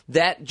Gemara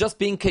that just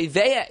being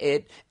keveya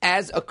it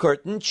as a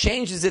curtain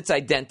changes its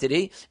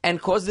identity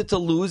and causes it to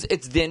lose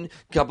its din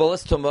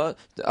kabbalas tumah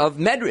of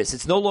medris.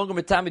 It's no longer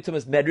mitami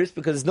tumas medris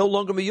because it's no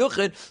longer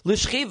miyuchid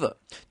l'shchiva.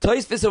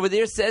 Tosfos over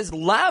there says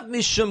lav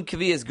mishum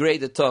kviyas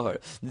greda tahar.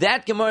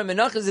 That Gemara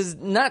Menachos is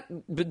not,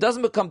 it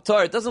doesn't become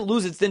tar. It doesn't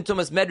lose its din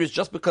tumas medris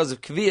just because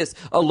of kviyas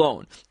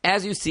alone,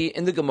 as you see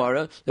in the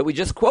Gemara that we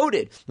just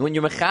quoted. When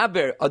you're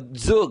mechaber a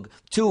zug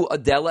to a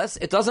deles,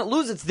 it doesn't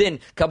lose its din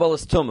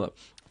kabbalas tumah.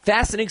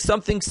 Fastening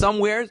something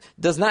somewhere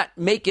does not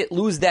make it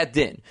lose that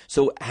din.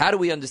 So how do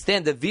we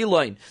understand the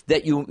viloin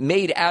that you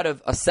made out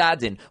of a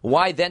sadin?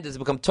 Why then does it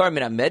become tar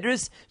min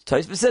medris?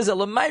 Tosfos says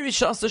shinoi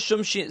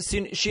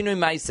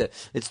maaseh.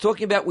 It's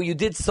talking about where you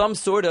did some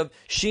sort of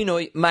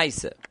shinoi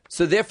maaseh.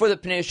 So therefore the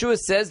Pnei Yeshua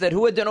says that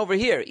who had done over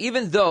here,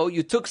 even though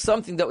you took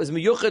something that was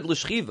miyuchad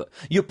l'shchiva,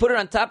 you put it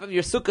on top of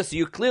your sukkah, so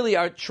you clearly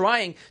are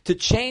trying to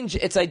change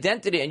its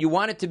identity and you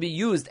want it to be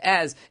used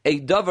as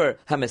a davar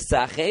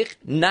hamesachech,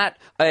 not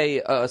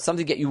a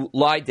something that you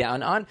lie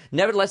down on.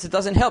 Nevertheless, it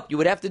doesn't help. You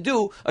would have to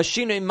do a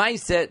shinoi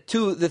maaseh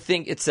to the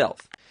thing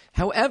itself.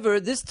 However,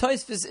 this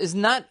Tosfos is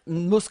not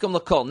muskam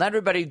lakol. Not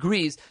everybody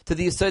agrees to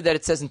the yesod that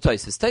it says in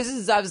Tosfos. Tosfos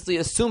is obviously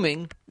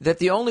assuming that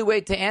the only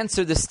way to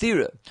answer the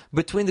stira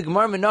between the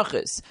Gemara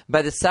Menachos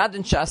by the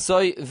sadin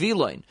shasoi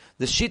viloin,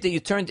 the sheet that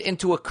you turned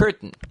into a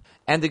curtain,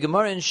 and the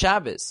Gemara in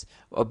Shabbos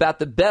about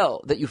the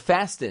bell that you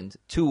fastened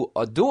to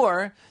a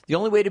door, the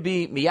only way to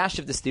be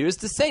miyashiv the stira is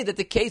to say that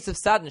the case of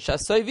sadin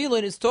shasoi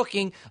viloin is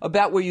talking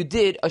about where you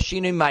did a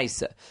shinoi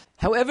maaseh.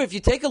 However, if you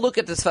take a look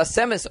at the Sfas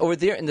Emes over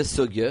there in the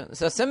Sugya, the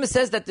Sfas Emes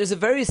says that there's a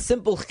very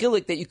simple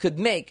chilik that you could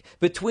make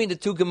between the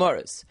two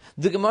Gemaras.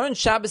 The Gemara in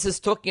Shabbos is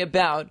talking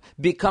about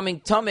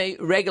becoming tamei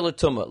regular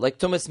tumah, like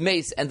tumas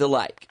mace and the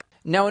like.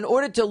 Now, in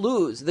order to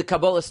lose the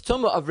kabbalas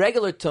tumah of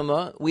regular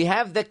tumah, we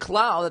have the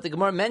klal that the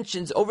Gemara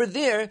mentions over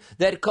there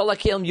that kol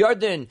hakelim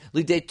yarden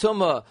lidei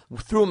tumah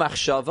through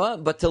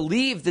machshava, but to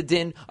leave the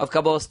din of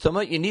kabbalas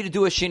tumah, you need to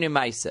do a shinoi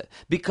maaseh,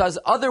 because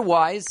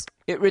otherwise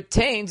it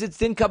retains its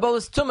din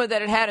kabbalas tumah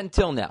that it had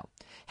until now.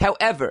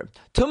 However,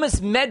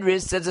 tumas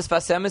medris, says the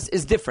Sfas Emes,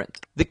 is different.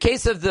 The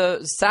case of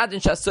the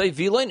sadin shasoi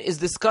viloin is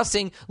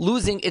discussing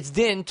losing its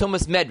din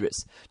tumas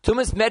medris.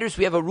 Tumas medris,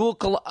 we have a rule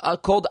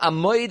called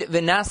amoid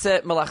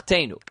v'naseh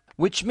malachtenu,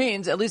 which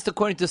means, at least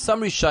according to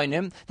some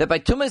Rishonim, that by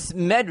tumas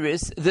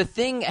medris, the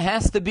thing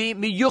has to be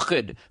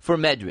miyuchid for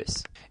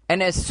medris.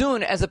 And as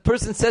soon as a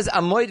person says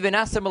amoid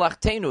v'naseh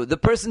malachtenu, the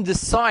person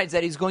decides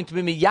that he's going to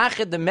be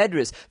miyachid the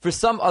medris for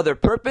some other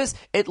purpose,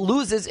 it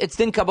loses its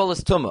din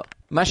kabbalas tumah.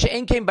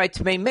 Masha'en came by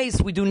Tmei Meis,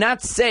 we do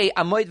not say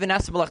amoid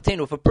v'naseh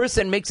malachtenu. If a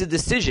person makes a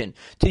decision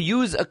to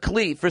use a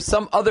kli for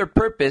some other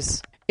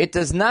purpose, it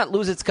does not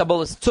lose its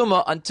kabbalas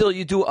tumah until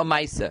you do a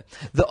maaseh.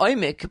 The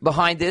oimik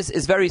behind this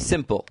is very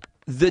simple.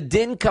 The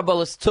din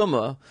kabbalas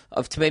tumah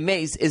of Tmei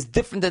Meis is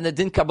different than the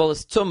din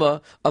kabbalas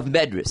tumah of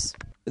medris.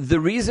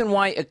 The reason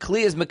why a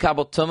kli is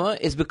mekabel tumah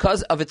is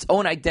because of its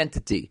own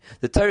identity.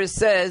 The Torah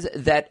says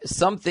that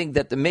something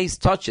that the mace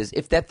touches,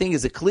 if that thing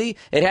is a kli,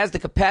 it has the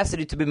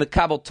capacity to be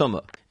mekabel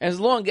tumah. As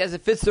long as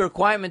it fits the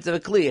requirements of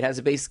a kli, it has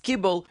a base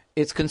kibble,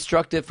 it's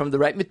constructed from the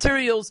right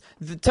materials.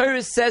 The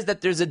Torah says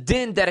that there's a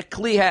din that a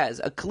kli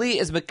has. A kli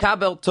is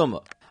mekabel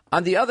tumah.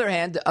 On the other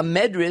hand, a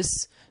medris,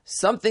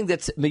 something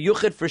that's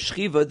meyuchid for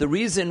shchiva, the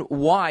reason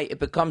why it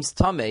becomes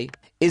tameh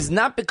is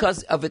not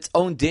because of its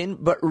own din,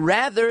 but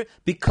rather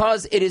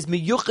because it is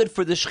meyuchid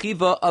for the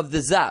shchiva of the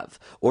zav,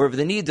 or of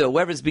the nida,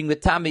 whoever is being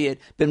metameyed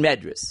ben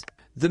medris.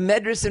 The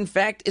medris, in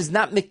fact, is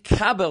not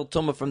mikabel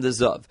tumah from the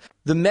zav.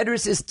 the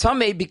medris is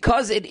tamei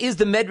because it is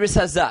the medris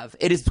hazav.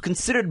 It is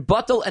considered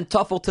batal and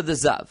tafel to the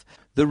zav.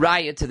 The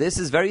raya to this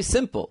is very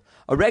simple.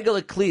 A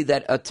regular kli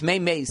that a tmei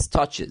mace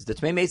touches, the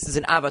tmei mace is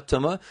an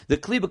avatuma, the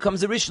kli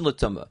becomes a rishon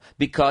l'tuma.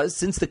 Because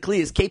since the kli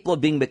is capable of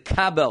being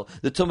mekabel,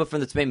 the tuma from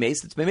the tmei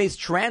mace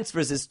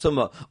transfers his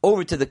tuma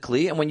over to the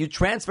kli, and when you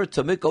transfer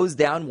tuma, it goes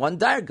down one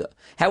darga.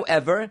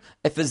 However,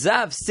 if a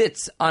zav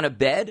sits on a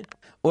bed,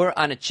 or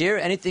on a chair,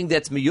 anything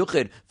that's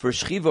miyuchid for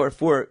shchiva or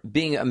for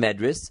being a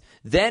medris,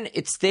 then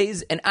it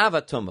stays an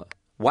avatuma.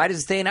 Why does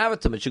it stay in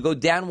avatum? It should go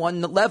down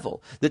one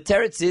level. The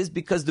teretz is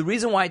because the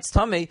reason why it's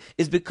tamei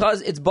is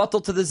because it's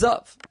batal to the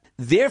zav.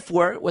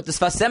 Therefore, what the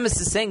Sfas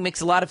Emes is saying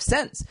makes a lot of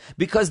sense.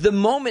 Because the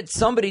moment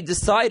somebody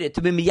decided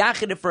to be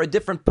miyachid for a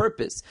different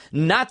purpose,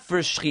 not for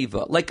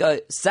shchiva, like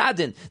a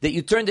sadin that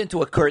you turned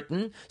into a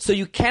curtain, so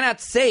you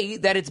cannot say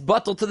that it's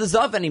batal to the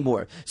zav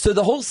anymore. So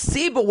the whole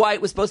siba why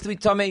it was supposed to be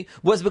tamei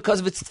was because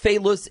of its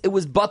tfelus, it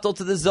was batal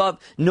to the zav.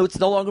 No, it's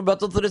no longer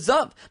batal to the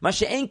zav.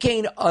 Masha'en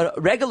kain, a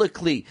regular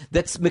kli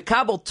that's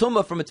mekabel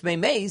tuma from its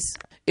mace,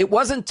 it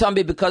wasn't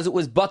tamei because it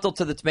was batal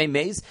to the tmei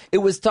mace. It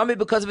was tamei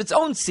because of its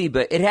own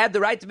siba. It had the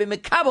right to be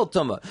mekabel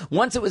tuma.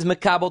 Once it was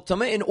mekabel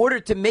tuma, in order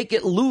to make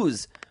it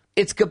lose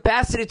its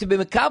capacity to be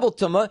mekabel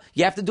tuma,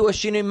 you have to do a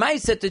shinui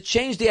ma'aseh to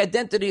change the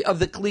identity of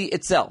the kli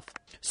itself.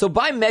 So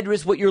by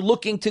medris, what you're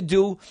looking to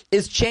do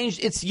is change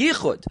its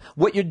yichud.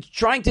 What you're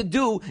trying to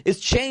do is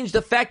change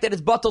the fact that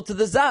it's batal to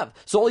the zav.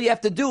 So all you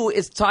have to do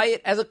is tie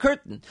it as a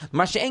curtain.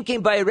 Masha'en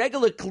came by a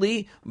regular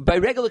kli, by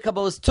regular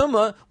kabbalas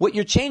tuma, what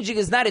you're changing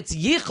is not its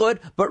yichud,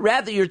 but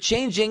rather you're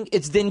changing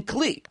its din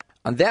kli.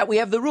 On that we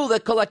have the rule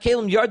that kol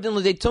hakelim yardin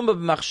l'dei tumah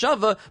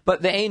b'machshava,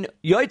 but ve'ein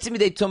yotzim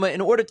l'dei tumah. In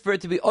order for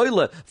it to be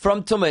oila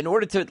from tumah, in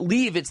order to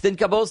leave its din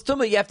kabbalas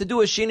tumah, you have to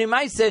do a shinui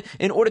ma'aseh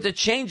in order to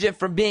change it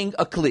from being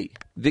a kli.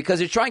 Because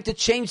you're trying to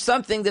change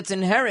something that's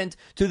inherent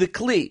to the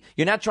kli.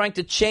 You're not trying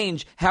to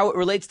change how it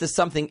relates to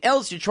something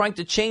else. You're trying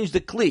to change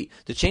the kli.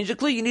 To change the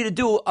kli, you need to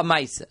do a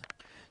ma'aseh.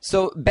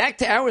 So back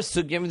to our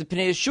sugya, the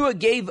Pnei Yeshua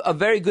gave a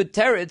very good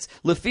teretz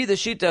lefi the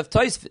shita of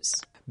Tosfos.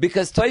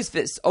 Because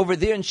Tosfos over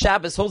there in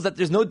Shabbos holds that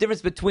there's no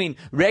difference between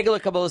regular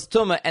Kabbalas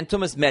Tumah and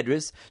Tumas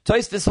Medris.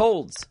 Tosfos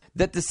holds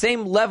that the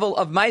same level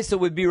of Maisa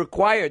would be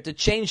required to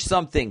change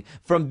something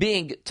from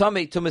being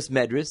Tomei Tumas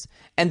Medris,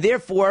 and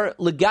therefore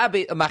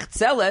Legabe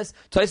Machzeles,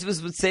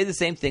 Tosfos would say the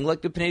same thing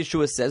like the Pnei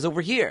Yeshua says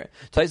over here.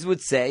 Tosfos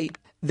would say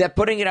that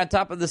putting it on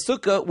top of the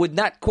Sukkah would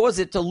not cause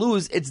it to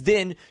lose its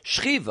din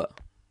Shchiva.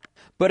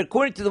 But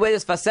according to the way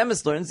this Sfas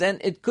Emes learns, and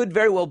it could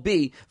very well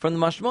be from the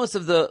mashmos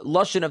of the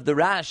lashon of the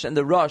Rash and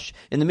the Rosh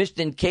in the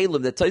Mishnah in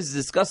Caleb that Tosfos is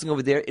discussing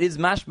over there, it is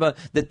mashma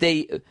that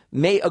they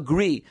may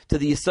agree to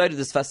the yesod of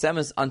the Sfas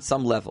Emes on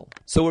some level.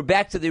 So we're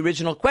back to the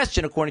original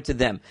question according to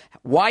them.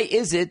 Why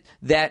is it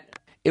that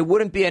it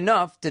wouldn't be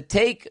enough to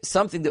take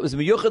something that was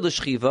miyuchad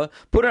l'shchiva,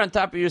 put it on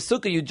top of your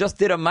sukkah? You just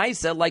did a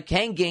maisa like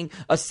hanging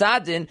a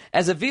sadin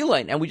as a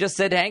v-line. And we just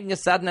said hanging a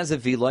sadin as a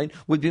v-line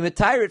would be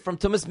metired from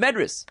Tumas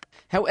Medris.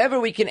 However,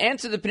 we can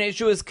answer the Pnei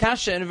Yeshua's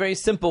kasha in a very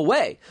simple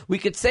way. We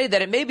could say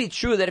that it may be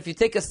true that if you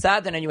take a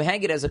sadin and you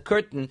hang it as a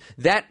curtain,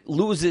 that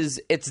loses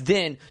its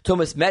din,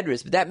 Tumas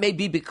Medris. But that may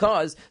be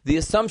because the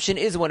assumption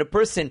is when a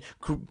person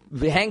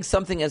hangs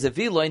something as a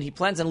v-line, he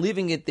plans on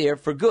leaving it there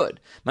for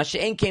good.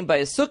 Masha'en came by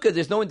a sukkah,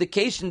 there's no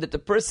indication that the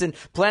person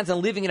plans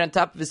on leaving it on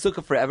top of his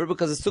sukkah forever,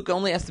 because the sukkah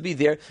only has to be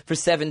there for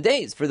 7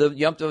 days, for the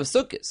Yom Tov of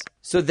Sukkahs.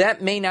 So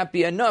that may not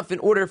be enough in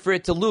order for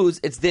it to lose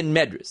its din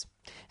Medris.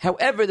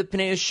 However, the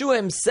Pnei Yeshua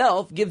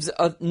himself gives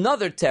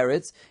another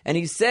teretz, and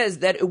he says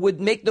that it would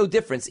make no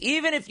difference.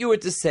 Even if you were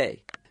to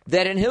say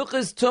that in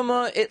Hilchas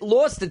Tumah, it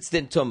lost its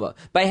din Tumah.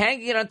 By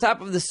hanging it on top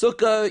of the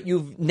sukkah,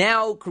 you've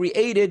now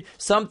created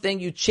something,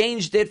 you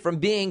changed it from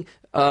being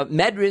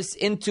medris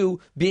into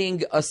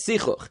being a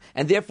sichuch,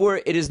 and therefore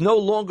it is no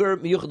longer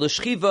miyuchad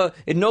l'shchiva,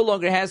 it no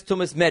longer has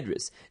tumas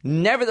medris.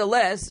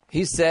 Nevertheless,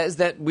 he says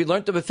that we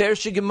learned of a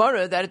Beferish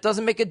Gemara that it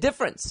doesn't make a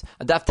difference.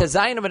 Daf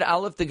Tezayin of an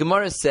Aleph, the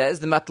Gemara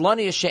says the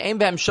matlani she'em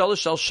behem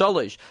shalosh al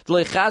shalosh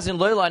d'lo chazin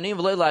lo la'anim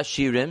v'lo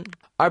la'ashirim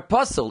are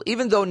puzzle.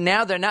 Even though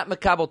now they're not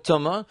makabel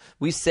tuma,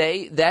 we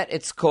say that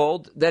it's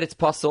called, that it's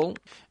puzzle.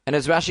 And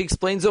as Rashi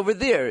explains over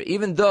there,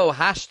 even though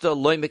hashta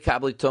loy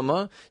mekabli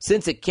tuma,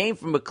 since it came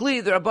from a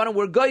kli, the Rabbanan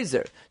were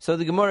geyser. So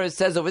the Gemara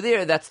says over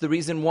there, that's the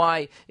reason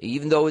why,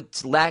 even though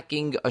it's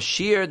lacking a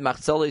shear,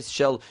 machzalis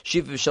shel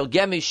shiv shel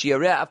gemi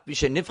shiareh af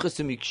bishe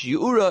nifchasum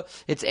yikshiura,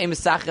 it's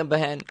emisachem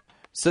behen.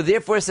 So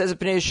therefore, says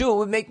Pnei Yeshua, it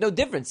would make no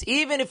difference.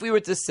 Even if we were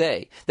to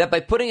say that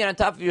by putting it on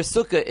top of your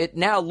sukkah, it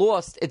now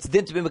lost its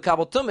din to be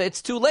mekabel tumah,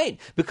 it's too late.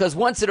 Because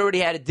once it already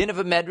had a din of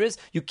a medris,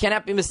 you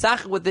cannot be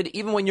mesachah with it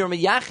even when you're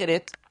meyachid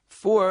it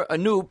for a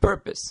new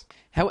purpose.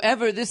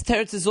 However, this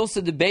teretz is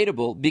also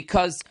debatable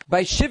because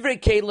by shivrei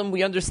kelim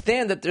we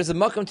understand that there's a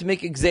makom to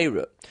make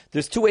gzeira.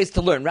 There's two ways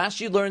to learn.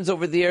 Rashi learns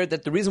over there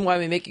that the reason why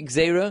we make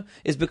gzeira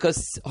is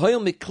because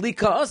hoyel mikli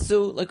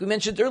ka'asu, like we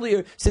mentioned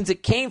earlier, since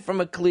it came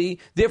from a kli,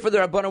 therefore the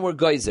Rabbanan were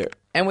geyser.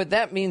 And what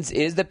that means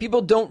is that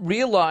people don't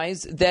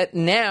realize that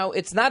now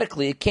it's not a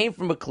kli, it came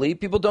from a kli.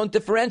 People don't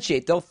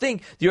differentiate. They'll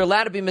think you're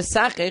allowed to be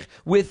mesachech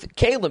with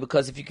kelim,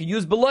 because if you could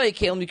use beloy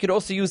kelim, you could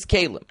also use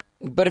kelim.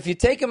 But if you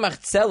take a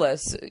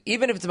machzeles,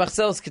 even if it's a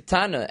machzeles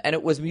ketana, and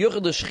it was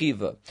miyuchad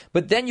l'shchiva,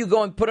 but then you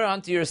go and put it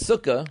onto your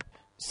sukkah,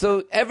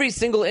 so every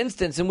single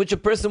instance in which a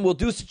person will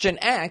do such an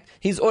act,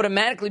 he's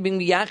automatically being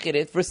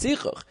miyached for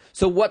sichuch.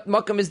 So what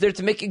makam is there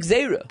to make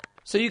gzeira?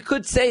 So you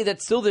could say that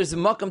still there's a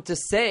makam to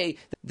say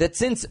that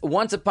since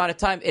once upon a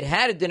time it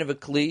had a din of a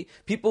kli,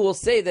 people will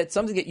say that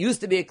something that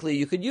used to be a kli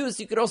you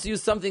could also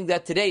use something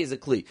that today is a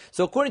kli.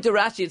 So according to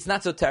Rashi, it's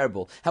not so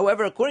terrible.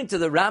 However, according to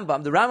the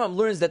Rambam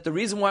learns that the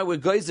reason why we're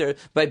geyser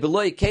by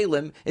beloy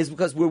kelim is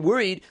because we're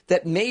worried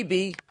that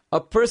maybe a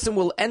person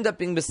will end up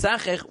being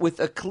mesachech with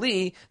a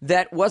kli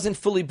that wasn't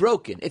fully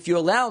broken. If you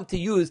allow him to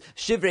use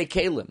shivrei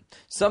kelim,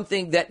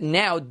 something that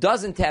now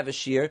doesn't have a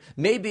shear,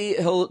 maybe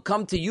he'll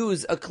come to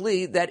use a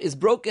kli that is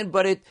broken,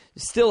 but it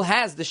still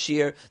has the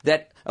shear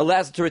that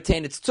allows it to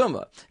retain its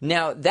tumah.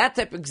 Now, that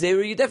type of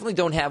gzeira you definitely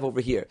don't have over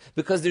here,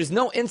 because there's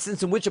no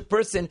instance in which a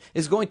person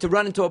is going to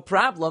run into a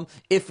problem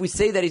if we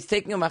say that he's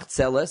taking a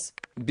machzeles,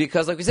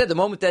 because like we said, the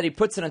moment that he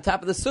puts it on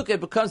top of the sukkah, it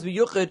becomes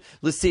miyuchad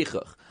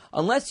l'sichuch.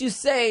 Unless you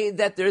say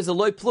that there is a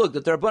loy plug,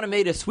 that the Rabbanan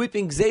made a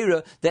sweeping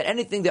gzeira, that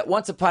anything that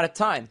once upon a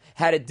time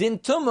had a din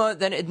tumah,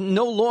 then it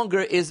no longer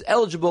is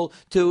eligible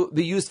to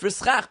be used for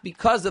schach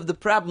because of the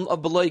problem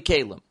of beloy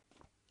kelim.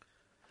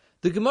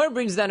 The Gemara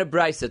brings down a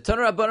brisa.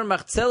 Tana Rabbanan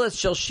machzeles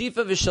shel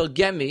shifa v'shel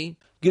gemi,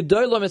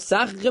 gedoy lo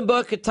mesachachim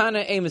ba,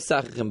 ketana ein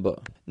mesachachim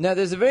ba. Now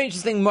there's a very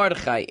interesting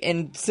Mordechai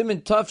in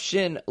Siman Tov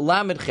Shin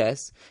Lamed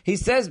Ches. He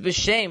says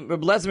b'shem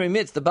Reb Lezer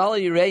Mitz, the Bala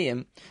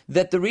Yireim,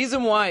 that the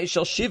reason why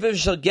shel shiva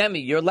v'shel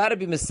gemi you're allowed to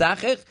be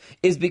mesachach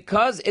is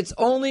because it's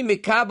only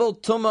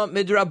mikabel tuma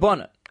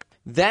midrabbanan.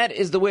 That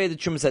is the way the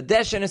Trumas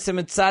Hadesh and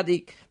Siman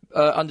Tzadik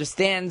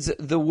understands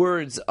the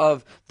words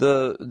of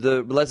the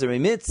Lezer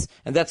Mitz,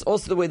 and that's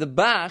also the way the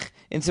Bach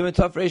in Siman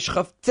Tov Reish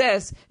Chaf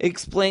Tes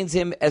explains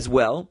him as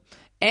well.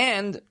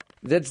 And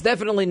that's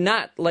definitely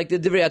not like the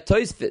Divrei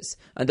HaTosfos.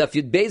 And if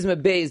you'd beis me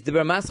beis,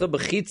 Divrei Mascha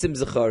b'chitzim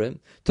zecharim,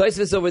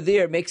 Tosfos over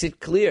there makes it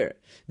clear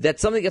that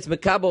something that's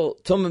mekabel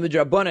tumah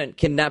midrabanan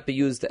cannot be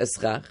used as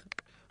schach.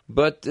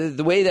 But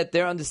the way that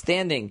they're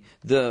understanding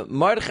the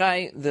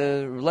Mordechai,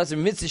 the Lezer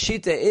Mitzvah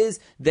Shita, is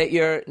that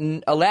you're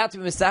allowed to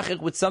be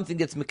mesachik with something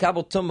that's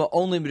mekabel tumah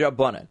only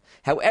midrabanan.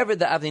 However,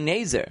 the Avnei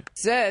Nezer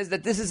says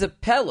that this is a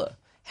pella.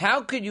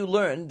 How could you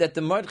learn that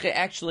the Mordechai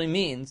actually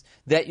means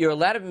that you're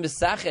allowed to be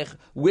mesachech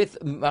with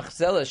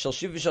machzela shel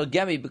shiv shel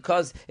gemi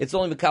because it's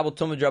only mekabel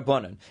tumah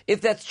drabanan?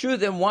 If that's true,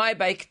 then why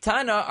by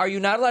ketana are you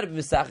not allowed to be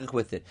mesachech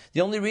with it?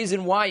 The only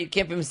reason why you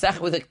can't be mesachech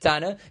with a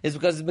ketana is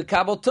because it's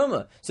mekabel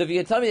tumah. So if you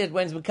can tell me that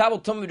when it's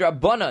mekabel tumah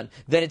drabanan,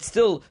 then it's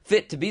still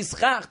fit to be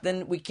schach,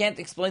 then we can't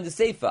explain the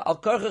seifa. Al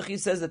Karchach, he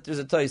says that there's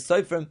a Toy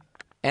Seifrim.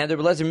 And the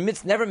Lezer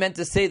Mitz never meant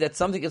to say that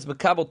something is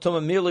mekabel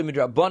tumah merely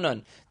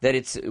midrabanan, that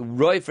it's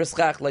roy for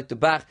schach like the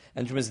Bach,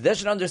 and Trumas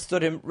Hadesh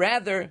understood him.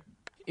 Rather,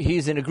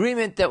 he's in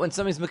agreement that when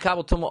something's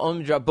mekabel tumah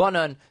only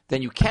midrabanan,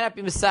 then you cannot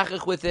be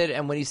mesachich with it.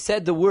 And when he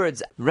said the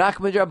words rak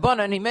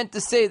midrabanan, he meant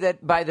to say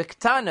that by the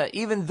ketana,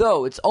 even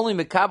though it's only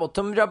mekabel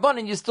tumah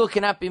midrabanan, you still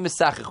cannot be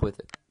mesachich with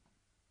it.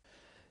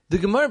 The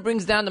Gemara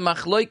brings down the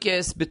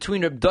machloikes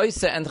between Reb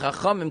Doisa and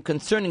Chachamim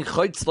concerning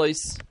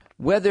choitzlois,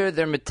 whether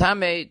they're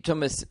metame,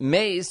 tumas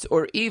meis,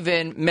 or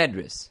even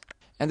medris.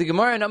 And the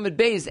Gemara in Amud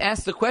Beis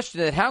asks the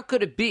question that how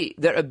could it be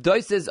that Reb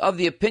Doisa is of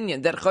the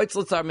opinion that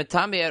choitzlos are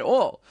metame at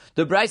all?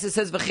 The Brisa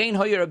says, V'chein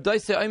hoyer Reb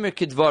Doisa omer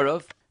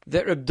kidvarov,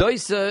 that Reb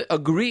Doisa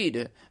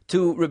agreed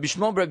to Rabbi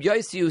Shmuel Reb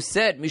Yossi, who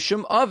said,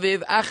 Mishum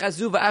aviv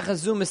achazu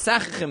v'achazu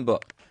mesachachim bo.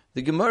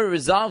 The Gemara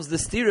resolves the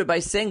stira by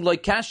saying, Loi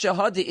kasha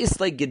hada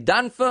islay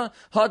gedanfa,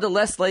 hada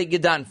leslay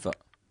gedanfa.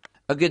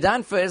 A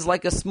gedanfa is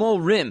like a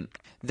small rim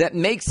that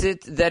makes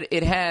it that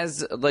it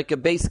has like a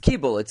base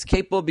kibble. It's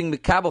capable of being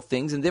mekabel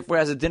things, and therefore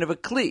has a din of a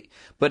kli.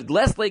 But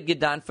less like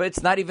gedanfa,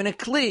 it's not even a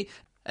kli,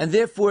 and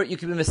therefore you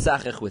can be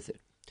mesachech with it.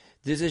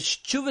 There's a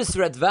Shuvas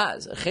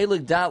Radvaz, a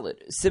chelik dalet,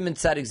 Siman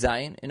Tzadik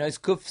Zayin, in Ois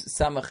Kuf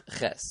Samach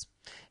Ches.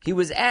 He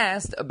was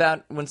asked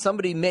about when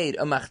somebody made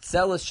a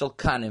machzelas shel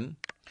kanim,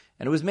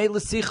 and it was made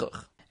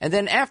l'sichuch. And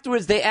then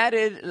afterwards they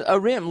added a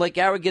rim, like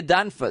our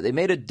gedanfa. They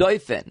made a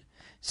doifen.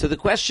 So the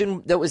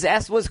question that was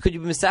asked was, could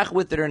you be mesachech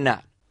with it or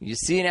not? You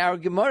see in our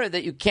Gemara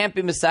that you can't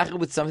be mesachel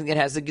with something that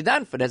has a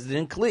gedanfa, that has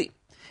an kli.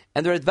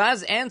 And the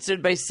Radvaz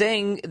answered by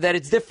saying that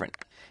it's different.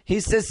 He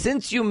says,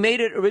 since you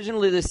made it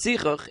originally the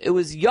sichuch, it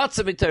was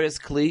yotza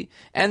b'teres kli,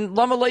 and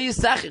lama lo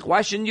yisachich.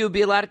 Why shouldn't you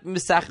be allowed to be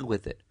mesachel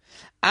with it?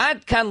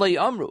 Ad kan lo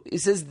yamru. He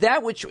says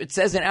that which it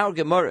says in our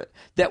Gemara,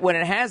 that when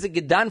it has a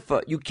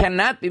gedanfa, you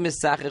cannot be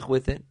mesachel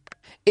with it,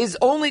 is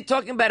only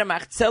talking about a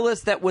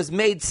machzelis that was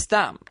made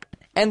stam.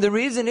 And the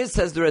reason is,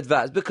 says the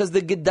Radvaz, because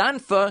the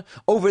gedanfa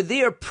over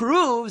there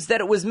proves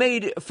that it was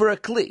made for a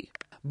kli.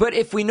 But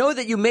if we know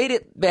that you made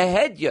it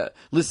behedya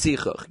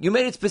l'sichach, you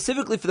made it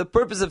specifically for the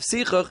purpose of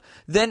sichach,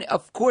 then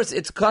of course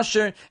it's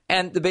kosher,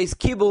 and the base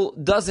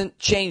kibul doesn't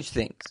change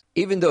things.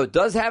 Even though it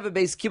does have a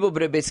base kibul,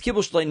 but a base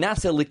kibul shloi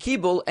nasa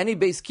l'kibul, any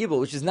base kibul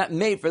which is not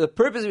made for the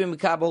purpose of being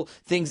makabel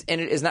things,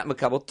 and it is not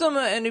makabel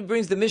tuma, and he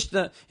brings the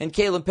Mishnah in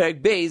Kalim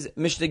Perek Beis,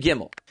 Mishnah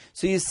Gimel.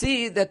 So you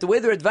see that the way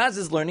the Radvaz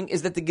is learning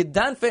is that the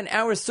gedanfa in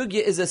our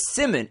sugya is a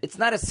siman. It's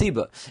not a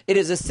siba. It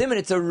is a siman.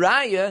 It's a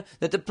raya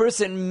that the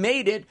person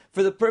made it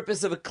for the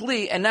purpose of a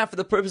kli and not for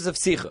the purpose of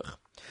sichach.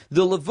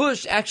 The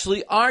Levush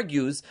actually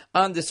argues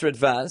on this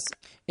Radvaz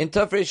in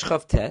Tafresh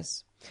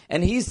Chavtes,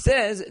 and he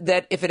says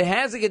that if it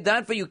has a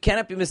gedanfa, you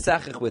cannot be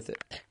misachach with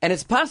it. And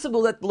it's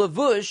possible that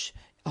Levush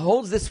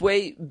holds this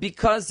way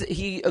because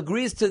he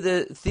agrees to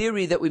the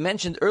theory that we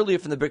mentioned earlier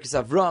from the Birkas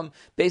Avraham,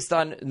 based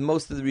on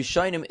most of the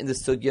Rishonim in the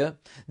Sugya,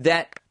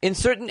 that in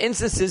certain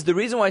instances, the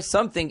reason why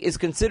something is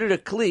considered a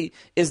kli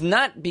is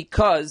not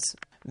because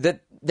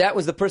that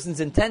was the person's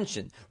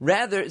intention.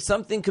 Rather,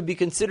 something could be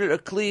considered a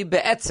kli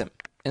be'etzem.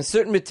 And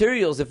certain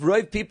materials, if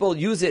Roiv people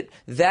use it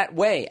that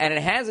way, and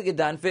it has a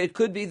gedanfa, it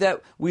could be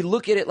that we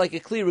look at it like a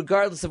kli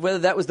regardless of whether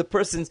that was the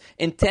person's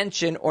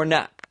intention or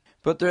not.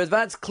 But the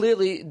Radvaz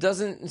clearly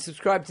doesn't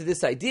subscribe to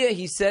this idea.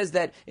 He says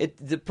that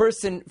the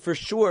person, for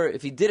sure,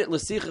 if he did it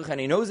l'sichach, and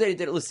he knows that he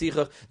did it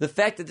l'sichach, the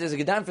fact that there's a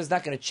gedanfa is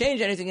not going to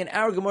change anything, and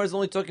our Gemara is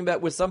only talking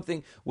about where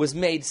something was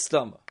made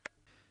stama.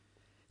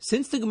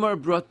 Since the Gemara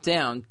brought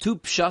down two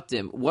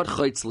pshatim, what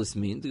choitzlis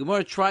mean, the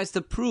Gemara tries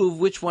to prove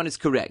which one is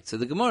correct. So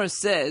the Gemara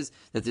says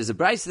that there's a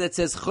brayso that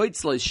says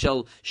choitzlis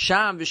shel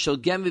sham v'shel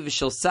gemi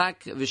v'shel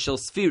sak v'shel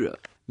sfira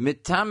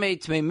mitame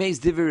tmeimeis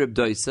divrei Reb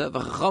Doisa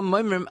v'chacham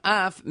moimrim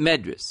af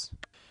medris.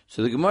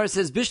 So the Gemara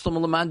says bishlam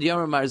l'man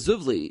diyomer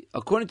marzuvli,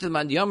 according to the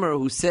man diyomer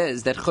who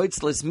says that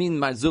choitzlis mean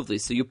marzuvli,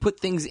 so you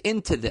put things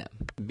into them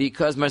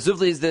because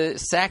marzuvli is the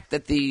sack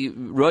that the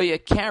roya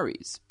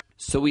carries.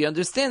 So we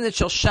understand that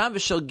shel sham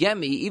v'shel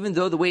gemi, even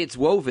though the way it's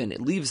woven,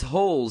 it leaves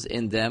holes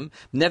in them,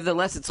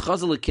 nevertheless it's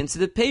chazal akinsa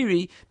the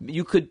peri,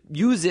 you could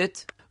use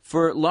it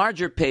for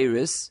larger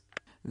peris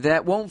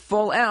that won't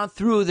fall out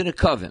through the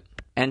nekavim.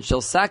 And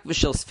shel sak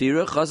v'shel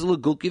sfira chazal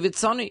agulki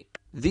v'tzani.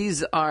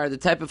 These are the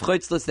type of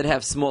choitzlis that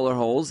have smaller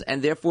holes,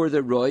 and therefore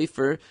they're roy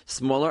for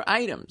smaller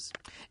items.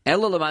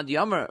 Ela l'mad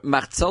yomer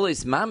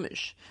machzolis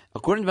mamish.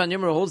 According to Van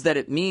Yomer, holds that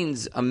it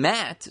means a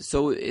mat,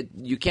 so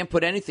you can't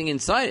put anything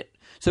inside it.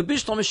 So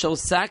bishlam shel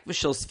sak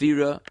v'shel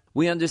sfira,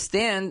 we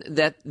understand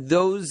that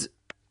those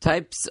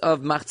types of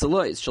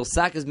machzalois, shel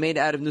sak is made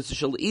out of nusach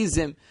shel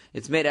izim,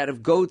 it's made out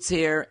of goat's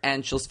hair,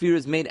 and shel sfira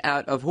is made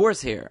out of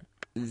horse hair.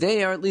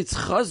 They are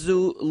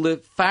litzchazu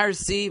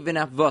lefarsi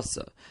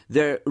v'nafvasa.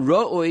 They're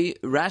ro'oi,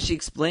 Rashi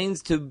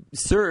explains, to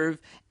serve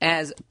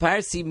as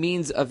parsi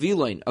means a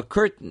viloin, a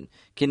curtain,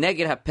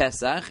 keneged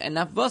ha-pesach, and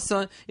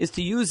nafvasa is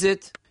to use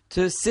it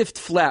to sift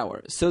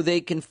flour, so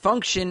they can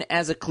function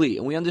as a kli.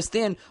 And we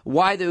understand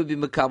why they would be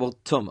makabel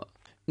tumah.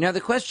 Now the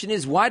question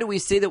is, why do we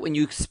say that when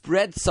you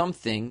spread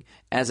something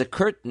as a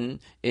curtain,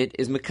 it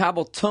is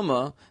makabel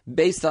tumah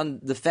based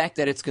on the fact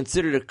that it's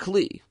considered a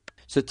kli?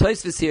 So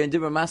Tosfos here in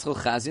Dibur Maschal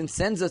Chazin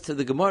sends us to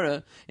the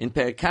Gemara in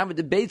Perikam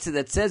debates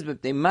that says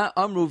ma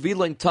amru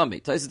viloin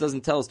tami. Tosfos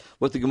doesn't tell us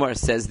what the Gemara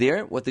says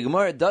there. What the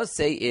Gemara does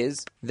say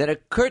is that a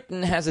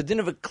curtain has a din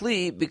of a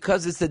kli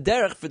because it's the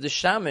derech for the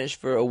shamish,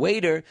 for a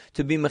waiter,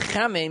 to be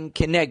mechamem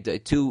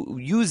kenegda, to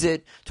use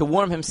it to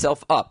warm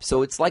himself up.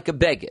 So it's like a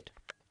beged.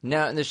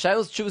 Now in the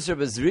Shailos Tshuvas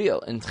Reb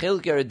Azriel in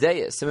Tchilik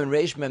Yeredeya Siman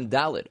Reish Mem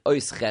Dalet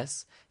Ois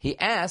Ches, he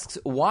asks,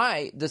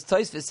 why does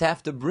Tosfos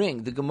have to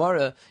bring the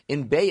Gemara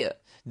in Beya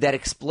that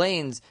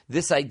explains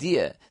this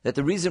idea that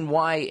the reason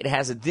why it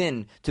has a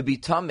din to be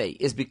tamei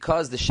is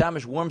because the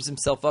shamish warms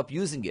himself up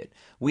using it?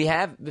 We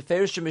have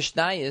beferish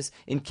mishnayos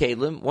in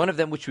Kalim, one of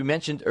them which we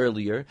mentioned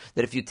earlier,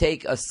 that if you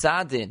take a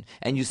sadin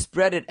and you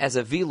spread it as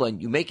a vilon,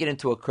 you make it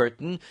into a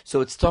curtain,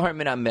 so it's tahar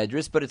min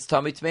medris, but it's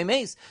tamei tmei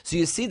meis. So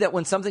you see that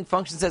when something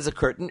functions as a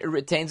curtain, it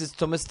retains its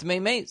tumas tmei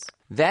meis.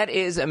 That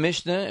is a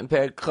Mishnah in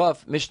Perek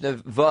Chaf, Mishnah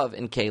Vav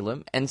in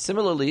Kalim, and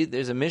similarly,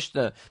 there's a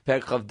Mishnah,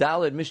 Perek Chaf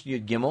Daled, Mishnah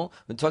Yud Gimel,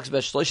 when it talks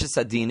about Shlosha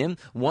Sadinim.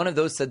 One of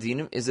those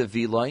Sadinim is a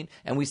V-line,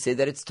 and we say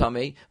that it's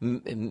Tamei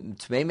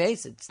Tmei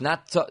Meis. It's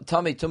not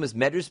Tamei Tumas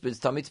Medris, but it's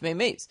Tamei Tmei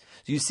Meis.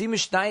 So you see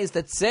Mishnayos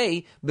that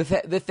say,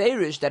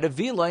 Beferish, that a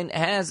V-line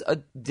has a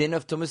din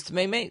of Tumas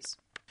Tmei Meis.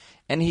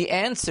 And he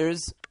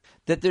answers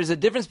that there's a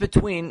difference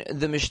between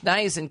the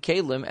Mishnayos in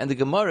Kalim and the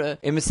Gemara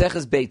in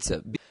Maseches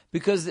Beitza.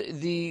 Because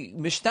the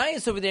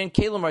Mishnayos over there in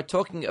Kalim are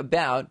talking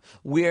about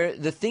where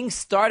the thing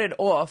started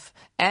off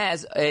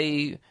as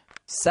a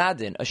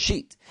sadin, a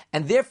sheet,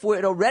 and therefore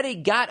it already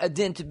got a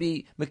din to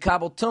be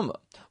Mekabel Tumah.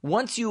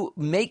 Once you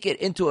make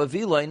it into a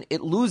V-line, it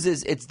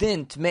loses its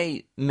din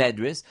Tmei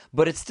Medris,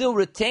 but it still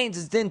retains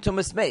its din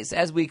Tumas Meis,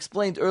 as we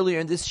explained earlier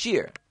in this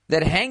shir.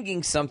 That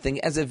hanging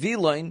something as a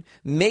V-line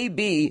may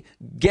be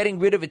getting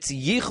rid of its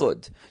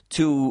yichud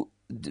to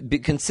be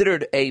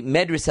considered a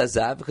medris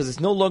hazav because it's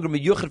no longer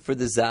miyuchad for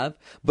the zav.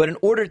 But in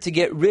order to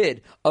get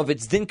rid of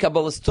its din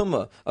kabbalas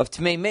tumah of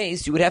tmei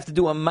meis, you would have to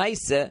do a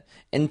maisa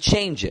and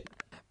change it.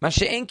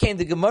 Masha'en came,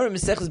 the Gemara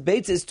Maseches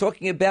Beitza is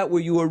talking about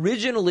where you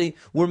originally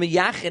were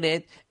miyached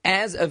it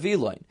as a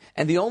viloin.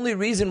 And the only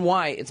reason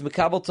why it's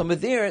mekabel tumah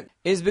there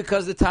is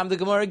because the time the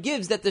Gemara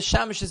gives that the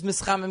shamish is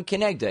mischamim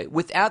kenegdei.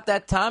 Without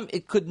that time,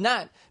 it could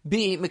not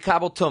be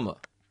mekabel tumah.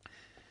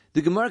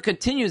 The Gemara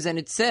continues and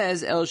it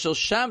says, El shel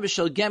sham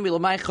v'shel gemi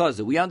l'may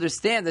chazu. We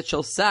understand that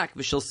shel sak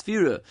v'shel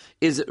sfira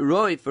is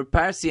roi for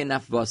parsi and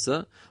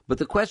nafvasa, but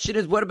the question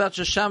is, what about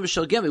shel sham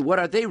v'shel gemi? What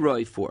are they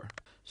roi for?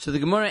 So the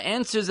Gemara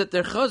answers that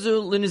they're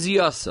chazu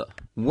l'niziyasa.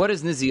 What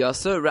is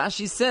niziyasa?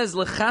 Rashi says,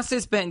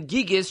 l'chases ben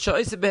gigis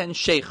sha'isa ben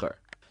shecher.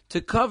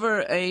 To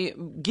cover a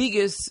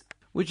gigis,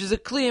 which is a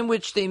kli in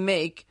which they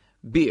make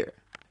beer.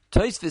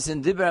 Tosfos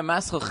in Dibra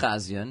Maschal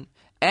Chazyon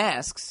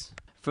asks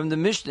from the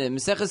Mishnah,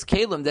 Meseches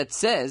Kalim, that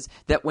says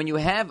that when you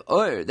have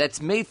oir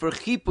that's made for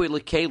chipui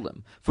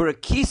l'kalim, for a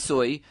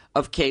kisoi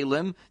of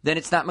kalim, then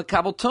it's not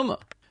makabel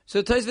tumah.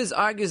 So Tosfos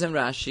argues in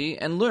Rashi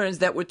and learns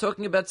that we're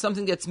talking about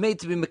something that's made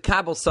to be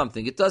makabel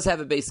something. It does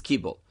have a base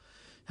kibul.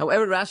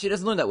 However, Rashi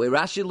doesn't learn that way.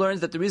 Rashi learns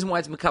that the reason why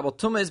it's makabel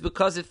tumah is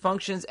because it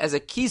functions as a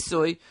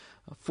kisoi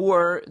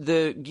for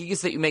the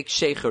gigis that you make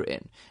shecher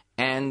in.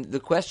 And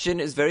the question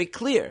is very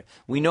clear.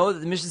 We know that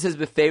the Mishnah says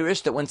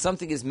beferish that when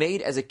something is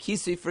made as a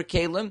kisui for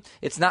kalim,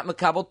 it's not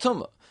makabel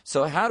tumah.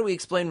 So how do we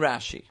explain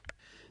Rashi?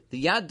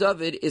 The Yad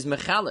David is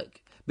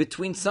mechalik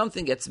between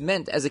something that's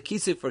meant as a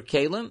kisui for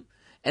kalim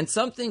and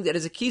something that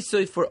is a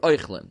kisui for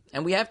oichlim.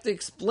 And we have to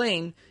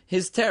explain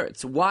his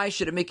teretz. Why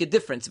should it make a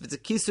difference if it's a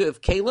kisui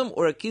of kalim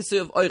or a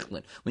kisui of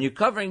oichlim? When you're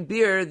covering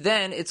beer,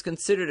 then it's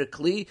considered a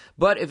kli,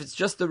 but if it's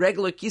just the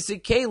regular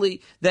kisui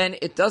keli, then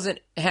it doesn't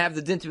have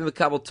the din to be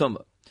makabel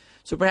tumah.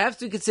 So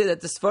perhaps we could say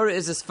that the svara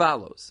is as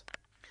follows.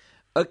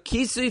 A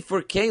kisui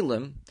for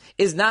kalim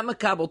is not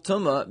makabel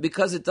tumah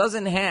because it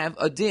doesn't have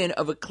a din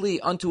of a kli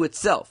unto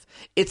itself.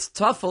 It's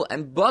tuffle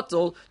and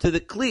bottle to the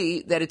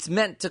kli that it's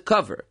meant to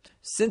cover.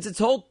 Since its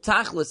whole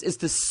tachlis is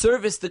to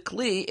service the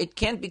kli, it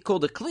can't be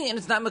called a kli, and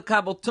it's not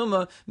makabel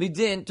tumah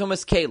midin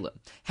tumas kalim.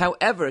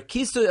 However,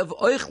 kisui of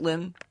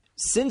oichlim,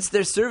 since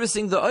they're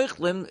servicing the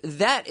oichlim,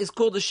 that is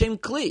called a shem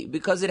kli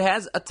because it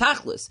has a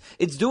tachlis.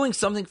 It's doing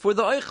something for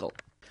the oichel.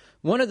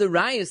 One of the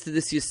rayas to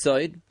this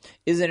yisoid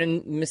is that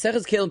in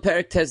Meseches Kelim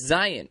Perek Tes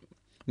Zayin,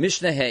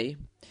 Mishnah Hey,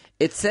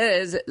 it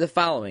says the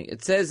following.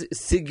 It says,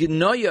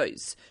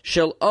 Signoyos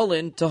shel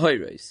olin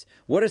tohoros.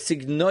 What are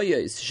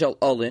signoyos shel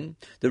olin?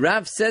 The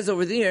Rav says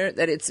over there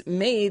that it's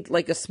made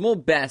like a small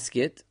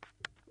basket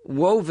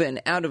woven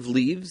out of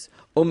leaves,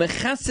 o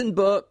mechasin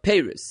ba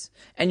peris,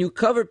 and you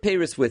cover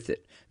peris with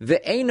it.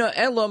 Ve'eno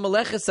elo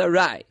meleches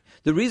arai.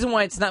 The reason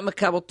why it's not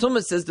makabel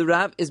tumah, says the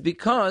Rav, is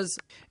because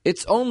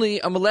it's only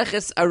a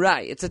meleches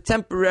arai. It's a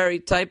temporary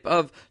type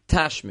of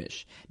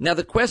tashmish. Now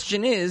the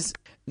question is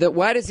that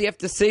why does he have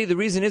to say the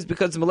reason is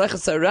because it's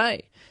meleches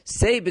arai?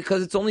 Say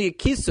because it's only a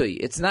kisui.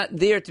 It's not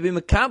there to be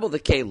makabel the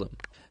kalim.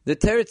 The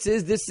teretz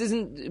is this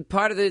isn't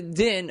part of the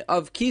din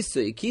of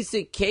kisui.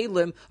 Kisui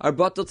kalim are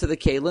bottled to the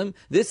kalim.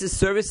 This is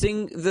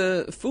servicing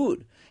the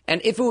food. And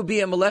if it would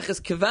be a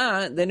meleches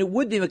kivah, then it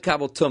would be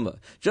makabel tumah.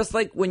 Just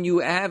like when you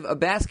have a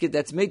basket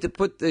that's made to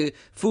put the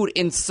food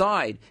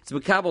inside, it's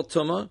makabel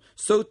tumah.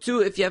 So too,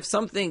 if you have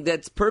something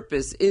that's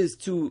purpose is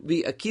to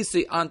be a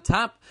kisui on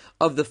top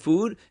of the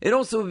food, it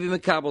also would be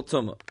makabel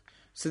tumah.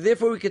 So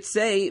therefore we could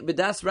say,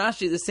 B'das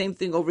Rashi, the same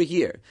thing over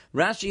here.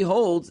 Rashi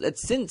holds that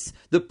since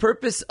the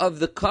purpose of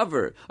the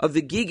cover of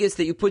the gigis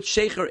that you put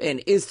shecher in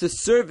is to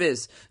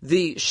service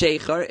the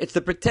shecher, it's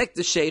to protect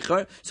the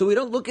shecher, so we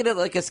don't look at it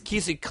like a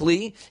kisui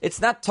kli.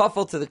 It's not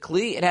tuffle to the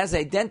kli. It has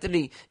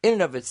identity in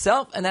and of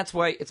itself, and that's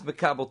why it's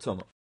makabel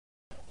tumah.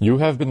 You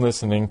have been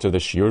listening to the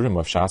Shiurim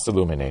of Shas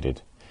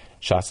Illuminated.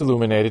 Shas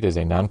Illuminated is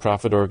a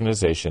non-profit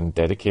organization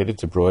dedicated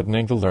to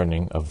broadening the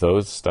learning of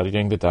those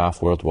studying the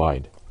daf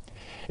worldwide.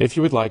 If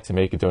you would like to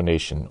make a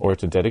donation or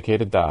to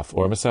dedicate a daf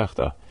or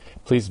masechta,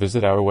 please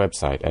visit our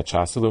website at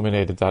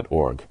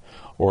shasilluminated.org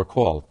or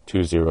call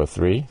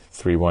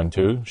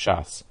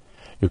 203-312-SHAS.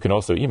 You can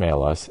also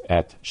email us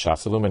at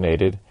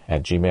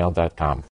shasilluminated@gmail.com.